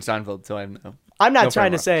never seen Seinfeld, so I'm I'm not No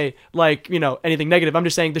trying to fair say like anything negative. I'm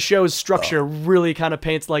just saying the show's structure really kind of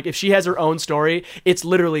paints like if she has her own story, it's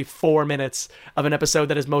literally 4 minutes of an episode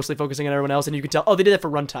that is mostly focusing on everyone else, and you can tell they did that for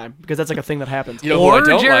runtime because that's like a thing that happens. You know who I Or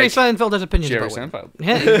don't Jerry like? Seinfeld has opinions Jerry about women. Seinfeld.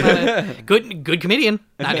 Yeah, he's not a good comedian.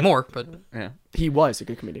 Not anymore, but Yeah. He was a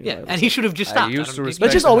good comedian. yeah, and he should have just I stopped. used don't to know. respect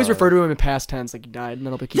Let's just him, always however. refer to him in past tense, like he died, and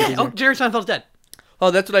that'll be keep it Yeah, easier. oh, Jerry Seinfeld's dead. Oh,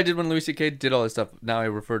 that's what I did when Louis C.K. did all this stuff. Now I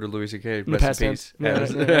refer to Louis C.K. in the Rest past in tense. peace. Yeah,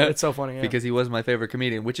 Yes. yeah, it's so funny. Yeah. Because he was my favorite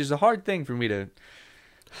comedian, which is a hard thing for me to.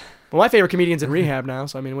 Well, my favorite comedian's in rehab now,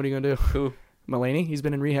 so I mean, what are you gonna do? Who? Mulaney, he's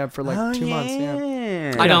been in rehab for like 2 months. Yeah.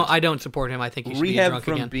 I don't support him. I think he should be Rehab drunk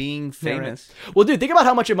from again. being famous. Well, dude, think about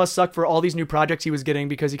how much it must suck for all these new projects he was getting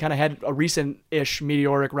because he kind of had a recent-ish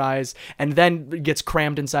meteoric rise and then gets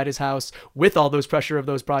crammed inside his house with all those pressure of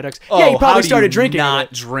those projects. Oh, Yeah, he probably how do started you drinking.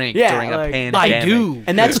 not drink Yeah, during like, a pandemic. I do.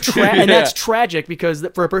 And that's that's tragic because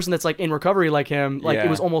for a person that's like in recovery like him, like Yeah. it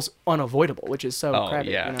was almost unavoidable, which is so crappy.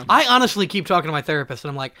 yeah. You know? I honestly keep talking to my therapist, and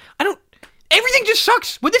I'm like, everything just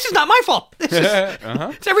sucks. Well, this is not my fault. This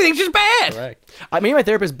is, everything's just bad. Right. Me and my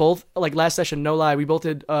therapist both, like last session, no lie, we both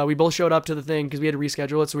showed up to the thing because we had to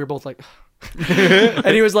reschedule it, so we were both like, and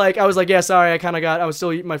he was like, I was like, yeah, sorry, I was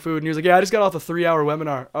still eating my food, and he was like, yeah, I just got off a 3-hour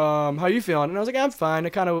webinar. How you feeling? And I was like, I'm fine. I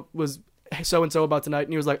kind of was so-and-so about tonight,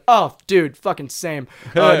 and he was like, oh, dude, fucking same.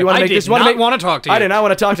 Do you want to make this? I did not want to talk to you. I did not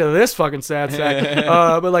want to talk to this fucking sad sack.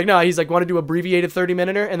 But like, no, he's like, want to do abbreviated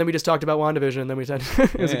 30-minute, and then we just talked about WandaVision, and then we said,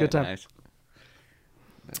 it was a good time. Nice.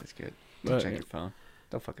 That is good. Don't check your phone.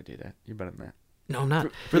 Don't fucking do that. You're better than that. No, I'm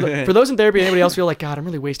not. For those in therapy, anybody else feel like, God, I'm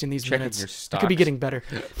really wasting these Checking minutes. your I could be stocks. getting better.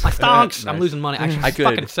 My stonks. Nice. I'm losing money. I should I could.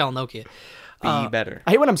 fucking sell Nokia. Be better.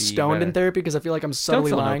 I hate when I'm Be stoned in better. therapy because I feel like I'm Don't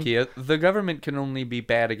subtly sell lying. Nokia. The government can only be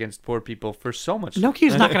bad against poor people for so much.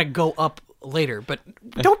 Nokia's not going to go up later, but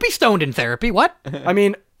don't be stoned in therapy. What? I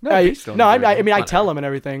mean, No, he's stoned in I therapy. mean, I tell him and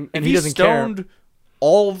everything, and If he he's doesn't stoned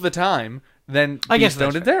all the time, then I be guess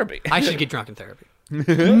stoned that's in fair. therapy. I should get drunk in therapy. care.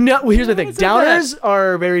 No, well, here's the thing. is that Downers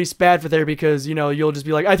are very bad for therapy because, you know, you'll just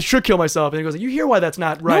be like, I should kill myself. And he goes, you hear why that's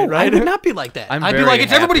not right, No, right? I would not be like that. I'm I'd be very like,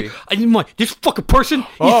 it's everybody. happy. I'm like, this fucking person, he's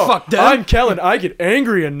fucked up. I'm Kellen. I get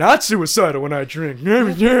angry and not suicidal when I drink.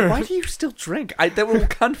 Why do you still drink? That will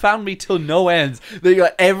confound me till no ends. That you're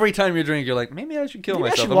like, every time you drink, you're like, maybe I should kill Maybe I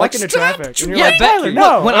myself. should I'm walk like, into stop traffic. And drinking. you're like, Tyler,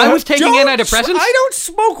 no. When I was taking Don't- antidepressants, I don't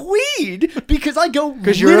smoke weed because I go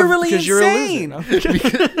you're a- literally 'cause you're a insane. loser.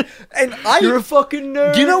 And I, You're a fucking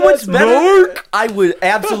nerd. do you know what's That's better? nerd. I would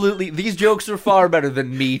absolutely. These jokes are far better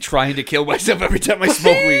than me trying to kill myself every time I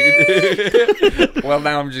smoke weed. Well,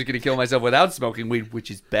 now I'm just gonna kill myself without smoking weed, which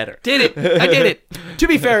is better. did it. I did it. To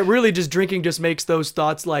be fair, really, just drinking just makes those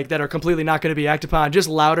thoughts like that are completely not going to be acted upon just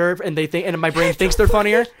louder, and they think, and my brain thinks they're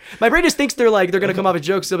funnier. My brain just thinks they're going to come off as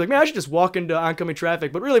jokes. So like, man, I should just walk into oncoming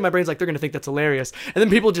traffic. But really, my brain's like, they're going to think that's hilarious, and then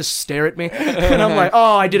people just stare at me, and I'm like,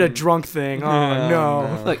 oh, I did a drunk thing. Oh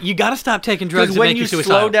no. Look, you got to stop taking drugs Because that when make you you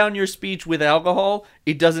suicidal. slow down your speech with alcohol,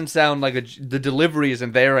 it doesn't sound like the delivery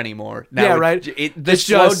isn't there anymore. Now Yeah, right. The It's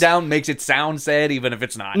slow just- down makes it sound sad, even if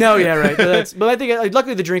it's not. No, yeah, right. But I think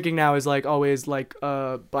luckily the drinking now is like always like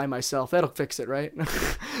by myself. That'll fix it, right?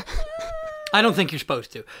 I don't think you're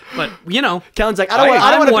supposed to, but you know, Kellen's like, I'm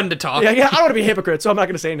I don't want one to talk. Yeah, I don't want to be a hypocrite, so I'm not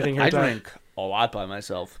going to say anything here. I Tyler. drink a lot by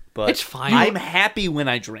myself, but It's fine. I'm happy when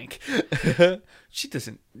I drink. She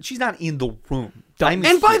doesn't. She's not in the room. I'm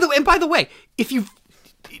And by the way, if you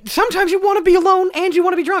sometimes you want to be alone and you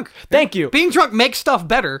want to be drunk. Thank you. Being drunk makes stuff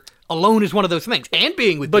better. Alone is one of those things, and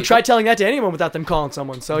being with But people. try telling that to anyone without them calling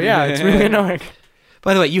someone. So yeah, it's really annoying.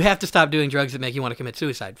 By the way, you have to stop doing drugs that make you want to commit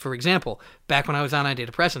suicide. For example, back when I was on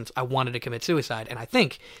antidepressants, I wanted to commit suicide, and I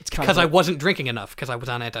think it's kind because of I wasn't drinking enough because I was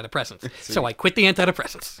on antidepressants. So I quit the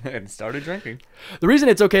antidepressants. and started drinking. The reason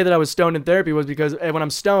it's okay that I was stoned in therapy was because when I'm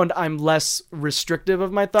stoned, I'm less restrictive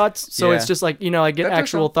of my thoughts. So Yeah. it's just like, you know, I get That does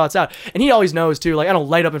actual help. thoughts out. And he always knows too. Like, I don't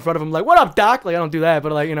light up in front of him like, what up, doc? Like, I don't do that.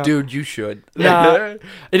 But like, you know. Dude, you should. Nah.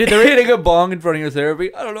 They're Hitting a bong in front of your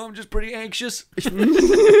therapy. I don't know. I'm just pretty anxious. He'd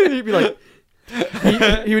be like,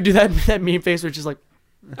 he would do that meme face, which is like,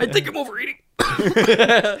 I think I'm overeating.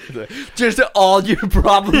 Just all your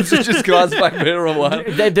problems are just caused by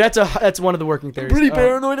marijuana. that's one of the working theories. Pretty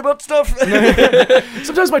paranoid about stuff.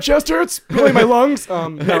 Sometimes my chest hurts, really my lungs. No,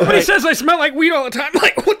 Everybody says I smell like weed all the time.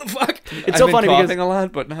 Like, what the fuck? it's so I've been funny coughing because a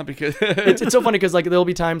lot, but not because it's so funny because like there'll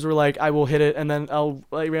be times where like I will hit it and then I'll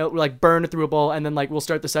like burn through a bowl and then like we'll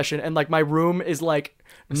start the session and like my room is like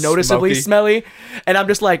noticeably Smoky. smelly and I'm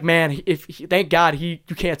just like, man, thank God you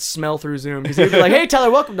can't smell through Zoom because he'd be like, hey Tyler,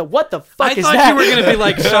 welcome to what the fuck I is thought that? you were gonna be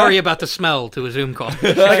like, sorry about the smell to a Zoom call.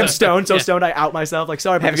 like I'm stoned, so stoned I out myself. Like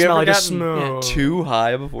sorry about Have the you smell, ever I just gotten smell. too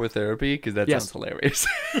high before therapy? Because that Yes. sounds hilarious.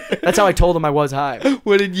 That's how I told him I was high.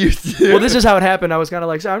 What did you do? Well, this is how it happened. I was kind of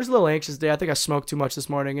like, so I'm just a little anxious today. I think I smoked too much this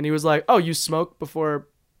morning. And he was like, oh, you smoke before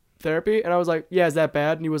therapy? And I was like, yeah, is that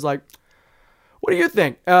bad? And he was like, what do you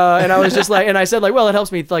think? And I was just like, and I said like, well, it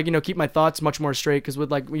helps me like, you know, keep my thoughts much more straight. Cause with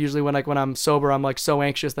like, usually when I'm sober, I'm like so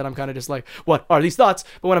anxious that I'm kind of just like, what are these thoughts?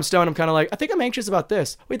 But when I'm stoned, I'm kind of like, I think I'm anxious about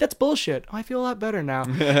this. Wait, that's bullshit. Oh, I feel a lot better now.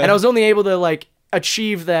 And I was only able to like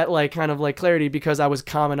achieve that like kind of like clarity because I was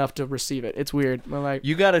calm enough to receive it. It's weird. But, like,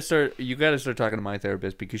 You gotta start talking to my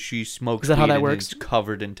therapist because she smokes Is that how weed that and works? is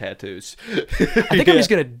covered in tattoos. I think I'm just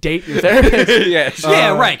gonna date your therapist. Yes.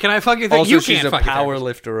 Yeah, right. Can I fuck your thing? Also, You she's can't a fuck your power therapist.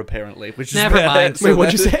 lifter apparently, which is Never bad. mind. Wait,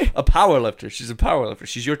 what'd you say? A power lifter. She's a power lifter.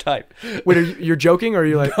 She's your type. Wait, you're joking or are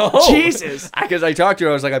you like, Jesus? Because I talked to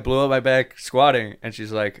her, I was like, I blew up my back squatting, and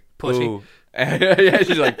she's like, Pussy. Ooh. Yeah,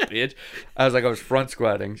 she's like, bitch. I was like, I was front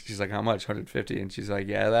squatting. She's like, how much? 150. And she's like,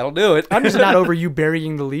 yeah, that'll do it. I'm just not over you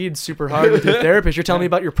burying the lead super hard with your therapist. You're telling me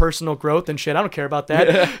about your personal growth and shit. I don't care about that.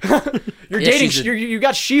 You're Yeah, dating. she's a- You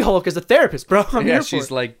got She-Hulk as a therapist, bro. I'm Yeah, here for she's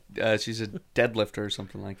it. like, she's a deadlifter or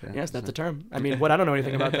something like that. Yes, that's the term. I mean, what I don't know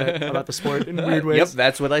anything about that about the sport in weird ways. Yep,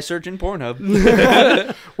 that's what I search in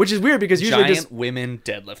Pornhub. Which is weird because usually Giant just women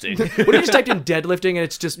deadlifting. what if you just typed in deadlifting and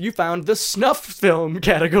it's just you found the snuff film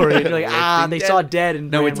category and you're like, they saw dead and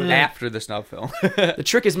No, ran it's with it. after the snuff film. The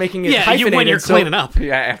trick is making it Yeah, hyphenated. when you're so- cleaning up.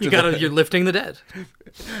 Yeah, after You're lifting the dead.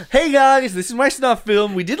 Hey guys, this is my snuff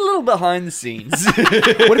film. We did a little behind the scenes. What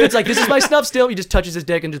if it's like, this is my snuff still? He just touches his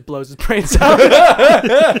dick and just blows his brains out.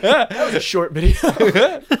 That was a short video.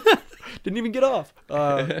 Didn't even get off.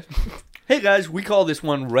 Hey guys, we call this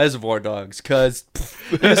one Reservoir Dogs because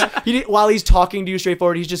While he's talking to you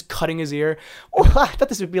straightforward, he's just cutting his ear. Oh, I thought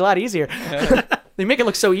this would be a lot easier. They make it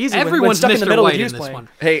look so easy when Everyone's stuck in the Mr. middle White of in Hughes this playing. one.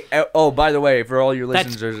 hey, oh, by the way, for all your That's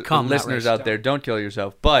listeners cum, not listeners race, out there, don't kill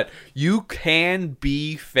yourself. But you can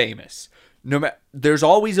be famous. There's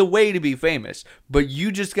always a way to be famous, but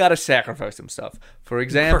you just gotta sacrifice some stuff. For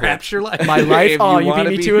example, Perhaps your life. My life? If Oh, you you beat wanna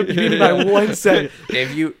me be- to it? You beat me by 1 second.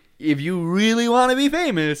 if you really want to be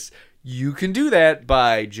famous, you can do that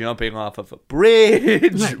by jumping off of a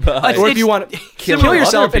bridge. by- Or if you want to Kill kill other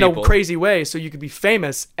yourself in a people. crazy way so you could be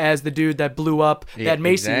famous as the dude that blew up Yeah, that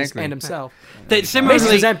Macy's exactly. and himself. That similarly,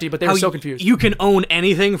 Macy's is empty, but they were how so confused. You can own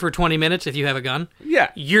anything for 20 minutes if you have a gun. Yeah.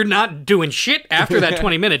 You're not doing shit after that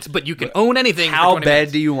 20 minutes, but you can own anything for How 20 bad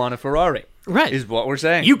minutes. do you want a Ferrari? Right. Is what we're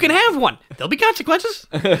saying. You can have one. There'll be consequences.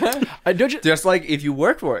 Don't you, just like if you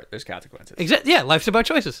work for it, there's consequences. Yeah, life's about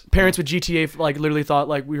choices. parents with GTA like literally thought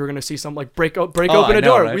like we were gonna see some like break open I a know,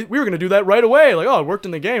 door. right? We were gonna do that right away. Like, oh, it worked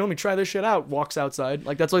in the game. Let me try this shit out. Walks outside.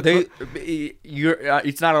 Like that's like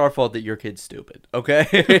It's not our fault that your kid's stupid. Okay.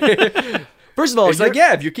 first of all, It's like,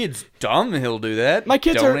 yeah, if your kid's dumb, he'll do that. my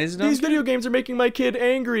kids Don't are raise a dumb these kid. video games are making my kid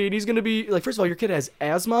angry, and he's gonna be like. First of all, your kid has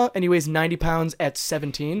asthma and he weighs 90 pounds at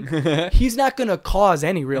 17. He's not gonna cause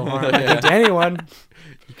any real harm to anyone.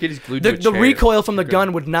 Your kid is glued to a The chair. recoil from the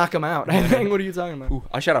gun would knock him out. I think. What are you talking about? Ooh,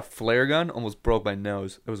 I shot a flare gun, almost broke my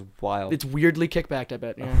nose. It was wild. It's weirdly kickbacked. I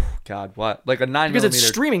bet. Yeah. God, what? Like a 9mm. Because it's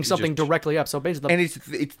streaming is something just- directly up. So basically, And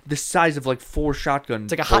it's the size of like 4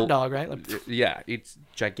 shotguns. it's like a hot dog, right? Like, Yeah, it's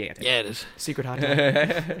gigantic. Yeah, it is. secret hot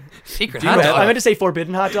dog. Secret I hot dog. meant to say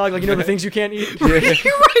forbidden hot dog. Like, you know the things you can't eat? You're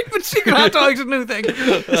right, but secret hot dog's a new thing.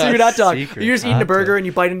 Secret hot dog. Secret You're just eating a hot burger dog. and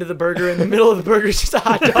you bite into the burger and in the middle of the burger is just a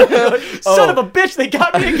hot dog. You're like, son of a bitch, they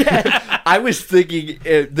got me again. I was thinking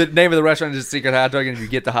the name of the restaurant is Secret Hot Dog, and if you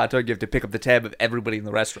get the hot dog, you have to pick up the tab of everybody in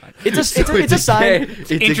the restaurant. It's a sign.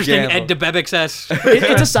 It's a Interesting gamble. Ed DeBebic-esque.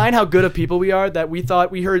 It's a sign how good of people we are that we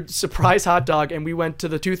thought we heard surprise hot dog and we went to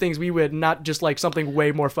the two things we would, not just like something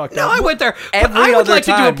way more fucked No, up. I went there. But Every I would other like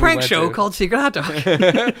to do time a we prank went show to. called Secret Hot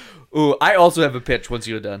Dog. Ooh, I also have a pitch once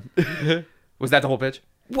you're done. Was that the whole pitch?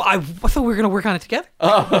 Well, I thought we were going to work on it together.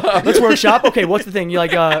 Let's workshop. Okay, what's the thing? You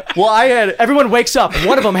like Well, I had everyone wakes up.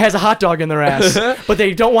 One of them has a hot dog in their ass, but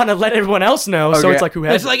they don't want to let everyone else know. So Okay. it's like who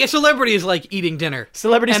has It's like a celebrity is like eating dinner.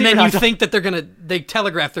 Celebrity and secret then you hot dog. think that they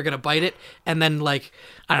telegraph they're gonna bite it, and then like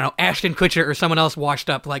I don't know, Ashton Kutcher or someone else washed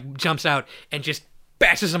up like jumps out and just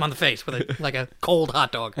bashes him on the face with a cold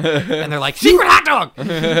hot dog, and they're like secret hot dog,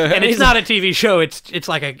 and it's not a TV show. It's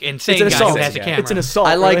like an insane It's an guy assault. who has a camera. It's an assault.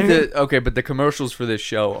 I like really. but the commercials for this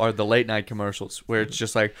show are the late night commercials where it's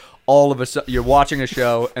just like all of a sudden you're watching a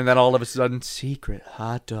show and then all of a sudden secret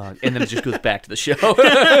hot dog and then it just goes back to the show.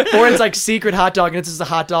 Or it's like secret hot dog, and it's just a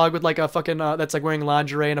hot dog with like a fucking that's like wearing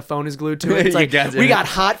lingerie and a phone is glued to it. It's You like got it. we got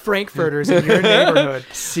hot frankfurters in your neighborhood.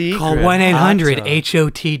 Secret Call hot 1-800 dog.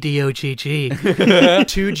 HOTDOGG.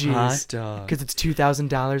 2 G's Hot dog. because it's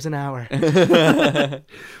 $2,000 an hour.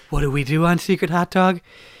 What do we do on Secret Hot Dog?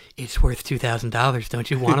 It's worth $2,000.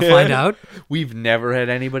 Don't you want to find out? We've never had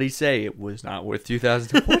anybody say it was not worth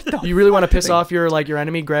 $2,000. What the You really want to piss off your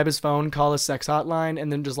enemy? Grab his phone, call a sex hotline,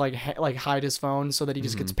 and then just like hide his phone so that he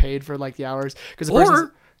just gets paid for like the hours. Because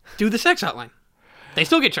Or do the sex hotline. They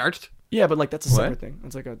still get charged. Yeah, but like that's a What? separate thing.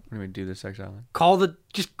 It's like a. What do we do the sex hotline?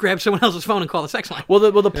 Just grab someone else's phone and call the sex line. Well,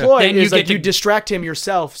 the ploy Then you is like get to- you distract him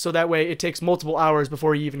yourself, so that way it takes multiple hours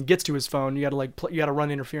before he even gets to his phone. You gotta you gotta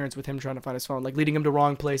run interference with him trying to find his phone, like leading him to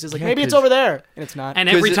wrong places. Like Yeah, maybe it's 'cause- over there, and it's not. And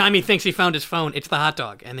every 'Cause it- time he thinks he found his phone, it's the hot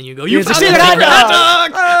dog. And then you go, you It's a found the secret secret hot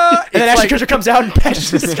hot dog! And then It's Ashton Kutcher comes out and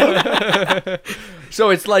patches this guy. So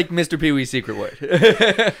it's like Mr. Pee-wee's secret word.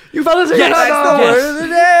 You found the secret Yes, hot that's dog. the word of the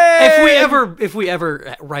day. If we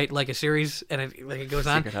ever write like a series and it goes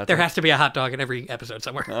on, Secret hot there dog. has to be a hot dog in every episode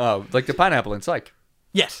somewhere. Oh, like the pineapple in Psych.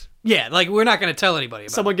 Yes. Yeah, like we're not going to tell anybody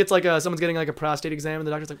about Someone gets someone's getting like a prostate exam, and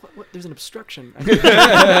the doctor's like, "What? There's an obstruction." it.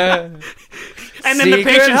 And then the Secret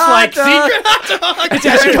patient's hot like, dog. secret hot dog! It's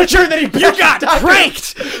Ashton Kutcher, and then he You got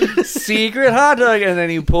pranked! Secret hot dog, and then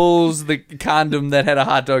he pulls the condom that had a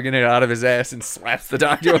hot dog in it out of his ass and slaps the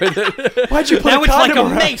doctor with it. Why'd you put Now a it's like condom a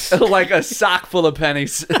around? mace. Like a sock full of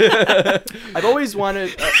pennies. I've always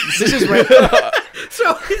wanted. This is right.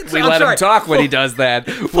 So, We I'm let sorry. him talk when he does that.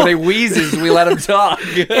 When he wheezes, we let him talk.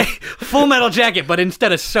 Full Metal Jacket, but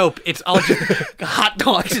instead of soap, it's all just hot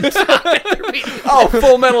dogs inside. Oh,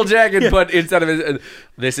 Full Metal Jacket, but instead of his,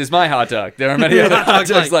 this is my hot dog. There are many other hot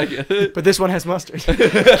dogs like it. But this one has mustard.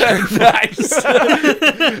 Nice.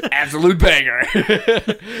 Absolute banger.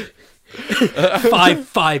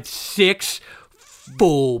 556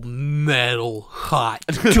 Full Metal Hot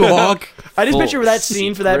Dog. I just Full picture that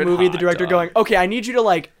scene for that secret movie, the hot director dog. going, "Okay, I need you to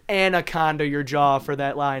like anaconda your jaw for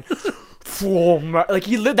that line." Like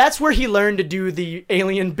that's where he learned to do the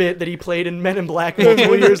alien bit that he played in Men in Black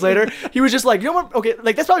multiple years later. He was just like, you know what? Okay,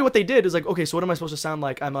 like that's probably what they did. Is like, okay, so what am I supposed to sound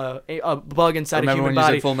like? I'm a bug inside Remember a when human you said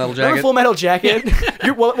body. Full Metal Remember Jacket? Full Metal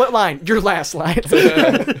Jacket? What line? Your last line.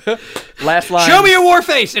 Last line. Show me your war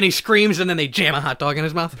face! And he screams, and then they jam a hot dog in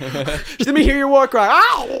his mouth. Just let me hear your war cry.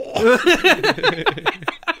 Ow!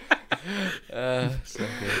 So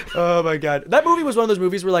good. Oh my god, that movie was one of those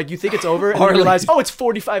movies where like you think it's over and then Harley- you realize, oh, it's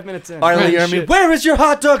 45 minutes in. Arlie Holy Ermy, shit. where is your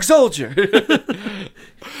hot dog soldier?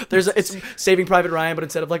 It's Saving Private Ryan, but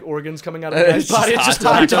instead of like organs coming out of the guy's It's body, just it's just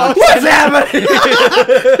hot hot dogs. What's happening?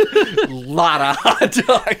 Lot of hot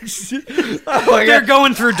dogs. Oh my They're god.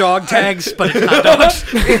 going through dog tags, but it's hot dogs.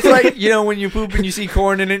 It's like, you know, when you poop and you see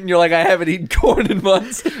corn in it and you're like, I haven't eaten corn in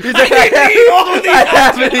months. He's like, I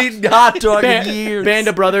haven't eaten hot dog in years. Band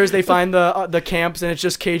of brothers, they find the camps and it's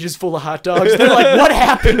just cages full of hot dogs. They're like, what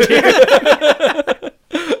happened here?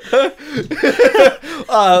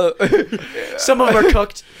 Some of them are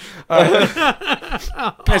cooked.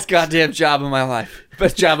 Best goddamn job of my life.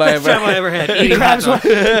 Best job I ever Time I had. ever had eating hot Grabs dogs.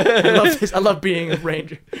 one. I love this. I love being a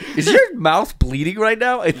ranger. Is your mouth bleeding right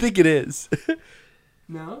now? I think it is.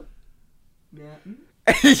 No.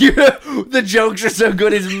 The jokes are so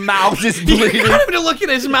good, his mouth is You bleeding. got him to look at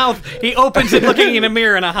his mouth. He opens it looking in a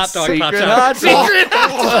mirror and a hot dog pops Secret out.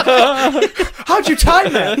 hot dog. How'd you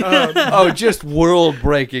time that? Oh, just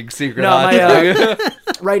world-breaking secret No, hot dog.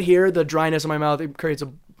 Right here, the dryness in my mouth, it creates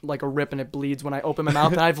a rip and it bleeds when I open my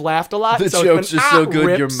mouth. And I've laughed a lot. The so joke's it's just been, so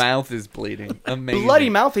good, your rips. mouth is bleeding. Amazing. Bloody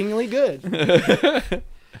mouthingly good.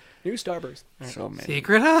 New Starburst. So many.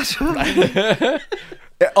 Secret hot dog.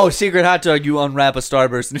 Oh, secret hot dog, you unwrap a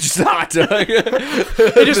Starburst and it's just a hot dog.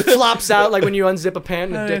 It just flops out like when you unzip a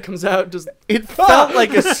pant and the dick comes out. Just It felt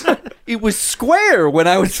like it was square when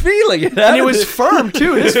I was feeling it. and it was firm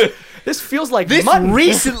too. This feels like This mutton.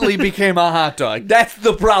 recently became a hot dog. That's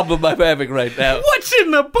the problem I'm having right now. What's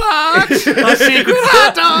in the box? A secret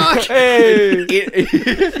hot dog. Hey.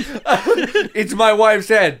 It's my wife's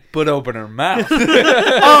head, but open her mouth.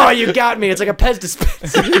 Oh, you got me. It's like a Pez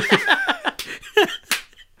dispenser.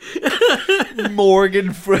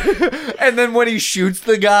 Morgan and then when he shoots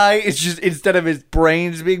the guy, it's just instead of his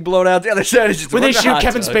brains being blown out, the other side is just When they a bunch of shoot hot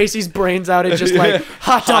Kevin dog. Spacey's brains out, it's just like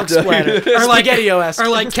hot dog dog. splatter. Or like SpaghettiOs. Or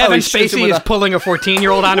like Kevin he shoots him Spacey with is a- pulling a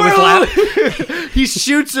 14-year-old onto his lap. He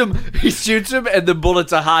shoots him, and the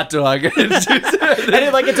bullet's a hot dog. and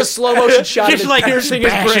it's a slow motion shot of Just it like piercing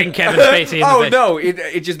his bashing brain. Kevin Spacey in the Oh face. no!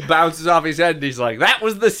 It just bounces off his head, and he's like, "That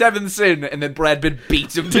was the seventh sin." And then Brad Pitt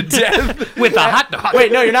beats him to death. With a hot dog.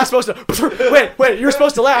 Wait, no, you're not supposed to. Wait, you're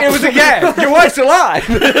supposed to laugh. It was a gag. Your wife's alive.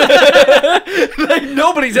 Like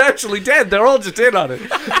nobody's actually dead. They're all just in on it.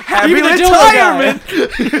 Happy Even the dildo guy. retirement.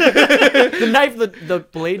 The knife, the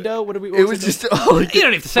blade dough. What It was just oh, You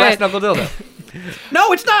don't have to say brass it. knuckle dildo.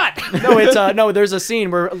 No, it's not. No, it's no. There's a scene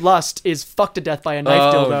where Lust is fucked to death by a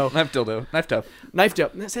knife dildo. Knife dildo. Knife tough. Knife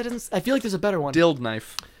dildo. I feel like there's a better one. Dild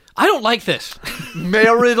knife. I don't like this.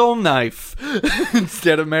 Marital knife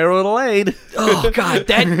instead of marital aid. Oh God,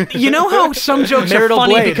 that you know how some jokes Marital are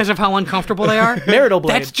funny blade. because of how uncomfortable they are. Marital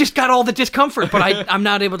blade. That's just got all the discomfort, but I'm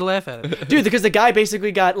not able to laugh at it. Dude, because the guy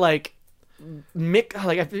basically got like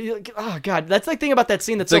like I feel like, oh god, that's the thing about that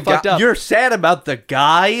scene that's so fucked up. You're sad about the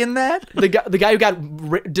guy in that? The guy who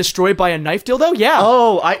got destroyed by a knife dildo. Yeah.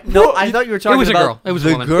 Oh, I thought you were talking It was a about girl. It was a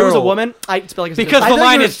the woman. girl. It was a woman. I spell like Because I the thought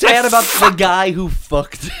line you were is sad about the guy who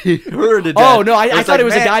fucked her to death. Oh no, I thought it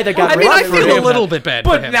was a guy that got. I mean, I murdered. feel a little bit bad,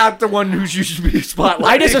 for but him. not the one who should be spotlighted.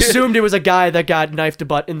 I just assumed it was a guy that got knifed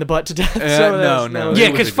in the butt to death. No. Yeah,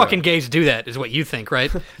 It was because a girl. fucking gays do that, is what you think,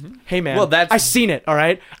 right? Hey man, Well, that's- I seen it. All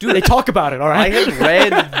right, dude, they talk about it. All I right, have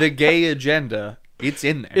read the gay agenda. It's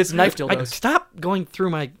in there. it's knife dildos. Stop going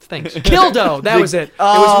through my things. Kildo. That was it. It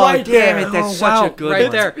Oh, was right damn there. it! That's Oh, such wow, a good right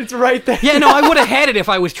one. there. It's right there. Yeah, no, I would have had it if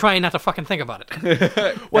I was trying not to fucking think about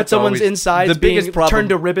it. What someone's always insides the biggest being problem. turned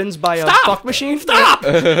to ribbons by a Stop! fuck machine. Stop!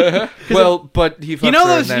 Well, but he. You know fucks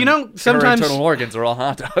her those- and you then know, her sometimes- internal organs are all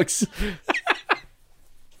hot dogs.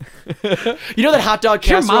 You know that hot dog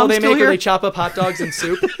your casserole mom they still make where here? they chop up hot dogs in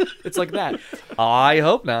soup? It's like that. I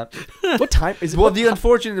hope not. What time is it? Well, the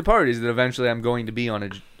unfortunate part is that eventually I'm going to be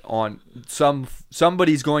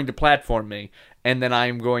somebody's going to platform me, and then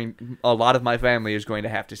a lot of my family is going to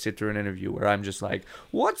have to sit through an interview where I'm just like,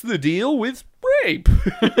 what's the deal with rape?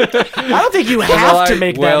 I don't think you have to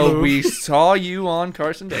make that move. we saw you on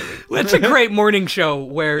Carson Daly. That's a great morning show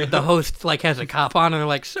where the host like has a cop on and they're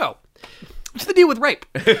like, so, what's the deal with rape?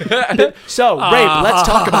 So, rape. Let's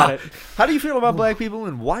talk about it. How do you feel about black people,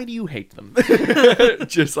 and why do you hate them?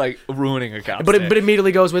 Just like ruining a cop's But day. it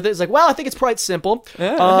immediately goes with it. It's like, well, I think it's quite simple.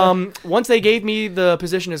 Once they gave me the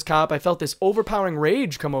position as cop, I felt this overpowering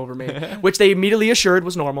rage come over me, which they immediately assured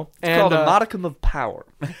was normal. It's called a modicum of power.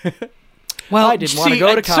 Well, I didn't wanna see,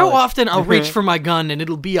 go to so college. often I'll reach for my gun and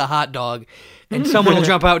it'll be a hot dog, and someone will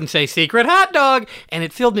jump out and say "secret hot dog," and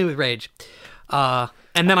it filled me with rage.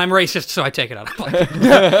 And then I'm racist, so I take it out.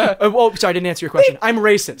 Oh, sorry, I didn't answer your question. I'm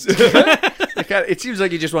racist. It seems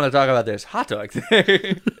like you just want to talk about this hot dog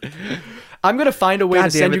thing. I'm gonna find a way God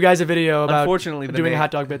to send damn you it. guys a video about Unfortunately, the doing a name-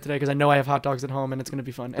 hot dog bit today because I know I have hot dogs at home and it's gonna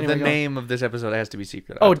be fun. Anyway, The go. name of this episode has to be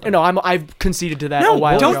secret. Oh hot dog. no, I've conceded to that a No,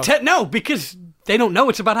 while ago. no, because they don't know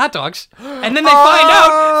it's about hot dogs, and then they find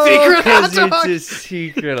out secret hot 'Cause dog. It's a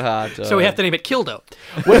secret hot dog. So we have to name it Kildo.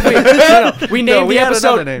 What if we named we the had another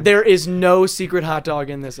episode. name. There is no secret hot dog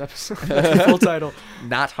in this episode. That's the full title.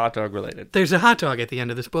 Not hot dog related. There's a hot dog at the end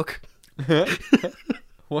of this book.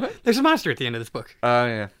 What? There's a monster at the end of this book, Oh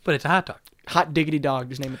yeah. but it's a hot dog. Hot diggity dog.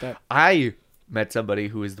 Just name it that. I met somebody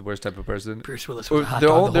who is the worst type of person. Bruce Willis Or was a hot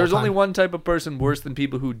dog the there's whole only time. one type of person worse than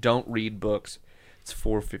people who don't read books. It's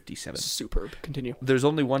 457. Superb. Continue. There's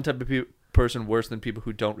only one type of person worse than people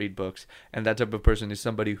who don't read books, and that type of person is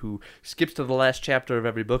somebody who skips to the last chapter of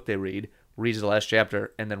every book they read, reads the last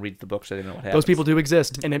chapter, and then reads the book so they know what happens. Those people do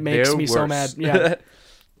exist, and it makes They're me so worse. mad. Yeah.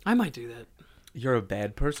 I might do that. You're a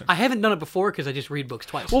bad person. I haven't done it before because I just read books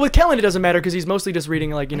twice. Well, with Kellen, it doesn't matter because he's mostly just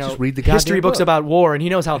reading, like, just read the history goddamn books book. about war, and he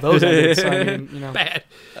knows how those ended. So, I mean, Bad.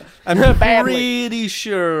 I'm badly. pretty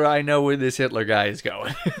sure I know where this Hitler guy is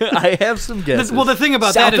going. I have some guesses. Well, the thing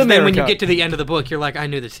about South that is then when you America. get to the end of the book, you're like, I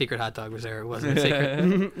knew the secret hot dog was there. It wasn't a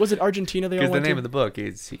secret. Was it Argentina they all because the went name to? of the book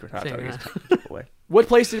is Secret Hot Dog. Secret It's not away. What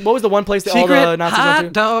was the one place that all secret the Nazis hot went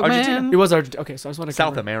to? dog, Argentina. man. It was Argentina. Okay, so I just want to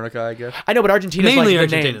South America, I guess. I know, but Argentina's Mainly like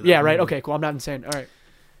the Argentina, name. though. Yeah, right. Okay, cool. I'm not insane. All right.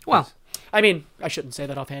 Well, I mean, I shouldn't say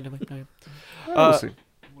that offhandedly. No. We'll see.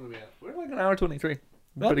 What are we at? We're like an hour 23.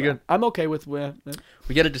 Pretty good. I'm okay with. We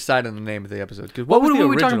got to decide on the name of the episode. 'Cause What was were the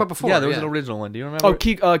we talking original? about before? Yeah, there was Yeah. an original one. Do you remember?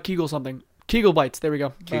 Kegel something. Kegel Bites. There we go.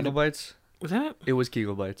 Found Kegel it. Bites. was that it? It was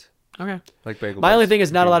Kegel Bites. Okay. Like bagel My bites. only thing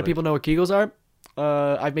is not a lot of Kegel people know what Kegels are.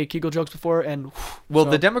 I've made Kegel jokes before, and Well,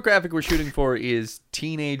 so- the demographic we're shooting for is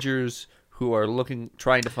teenagers who are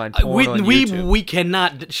trying to find porn on We YouTube.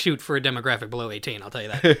 cannot shoot for a demographic below 18. I'll tell you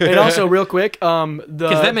that. and also real quick, that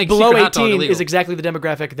the makes below secret hot dog 18 illegal. is exactly the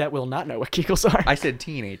demographic that will not know what Kegels are. I said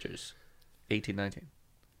teenagers. 18, 19.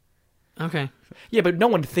 Okay. Yeah, but no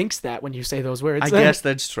one thinks that when you say those words. I guess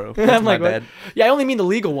that's true. That's I'm my like, what? bad. Yeah, I only mean the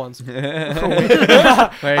legal ones. Why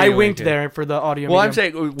are I you winked winking? there for the audio. Well, I'm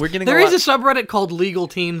medium. saying we're getting There a is lot... a subreddit called Legal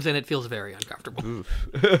Teens, and it feels very uncomfortable.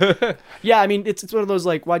 Yeah, I mean, it's one of those,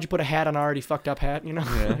 like, why'd you put a hat on an already fucked up hat, you know?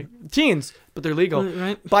 Like, teens, but they're legal.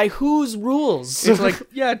 Right? By whose rules? It's like,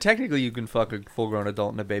 yeah, technically you can fuck a full-grown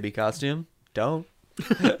adult in a baby costume. Don't.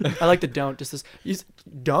 I like the don't. Just this.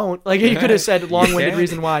 Don't. Like, you could have said long-winded Yeah.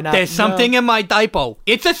 reason why not. There's No. something in my diaper.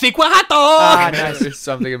 It's a secret hot Ah, dog. nice. There's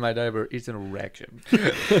something in my diaper. It's an erection.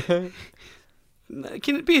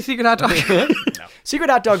 Can it be a secret hot dog? Secret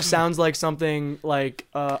hot dog sounds like something like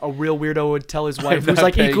a real weirdo would tell his wife, I'm who's not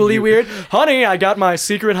like paying equally you. weird. Honey, I got my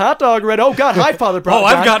secret hot dog ready. Oh God, hi, Father. Oh,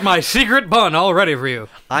 I've got my secret bun all ready for you.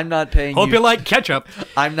 I'm not paying Hope you. you like ketchup.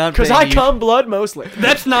 I'm not because paying I you. come blood mostly.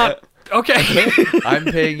 That's not Okay. I'm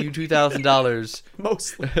paying you $2,000.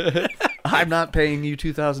 Mostly. I'm not paying you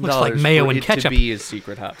 $2,000 Looks like mayo for and it ketchup. to be a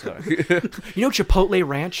secret hot dog. You know Chipotle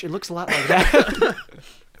Ranch? It looks a lot like that.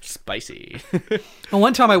 Spicy. Well,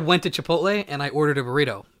 one time I went to Chipotle and I ordered a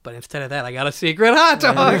burrito, but instead of that, I got a secret hot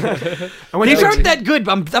dog. I went These to- aren't that good,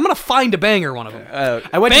 but I'm gonna find a banger one of them.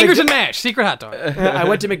 I went to Bangers Mc- and mash, secret hot dog. I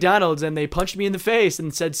went to McDonald's and they punched me in the face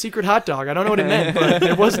and said secret hot dog. I don't know what it meant, but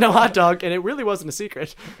there was no hot dog and it really wasn't a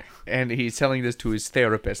secret. And he's telling this to his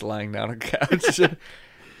therapist lying down on a couch.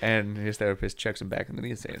 And his therapist checks him back and then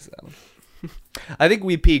he says that. I think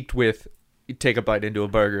we peaked with you take a bite into a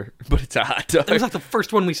burger, but it's a hot dog. That was like the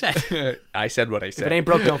first one we said. I said what I If said. it ain't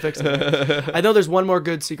broke, don't fix it. I know there's one more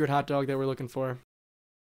good secret hot dog that we're looking for.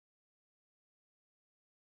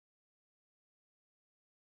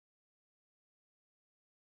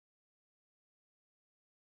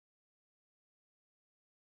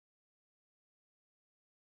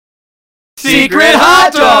 Secret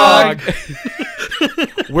hot dog!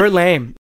 We're lame.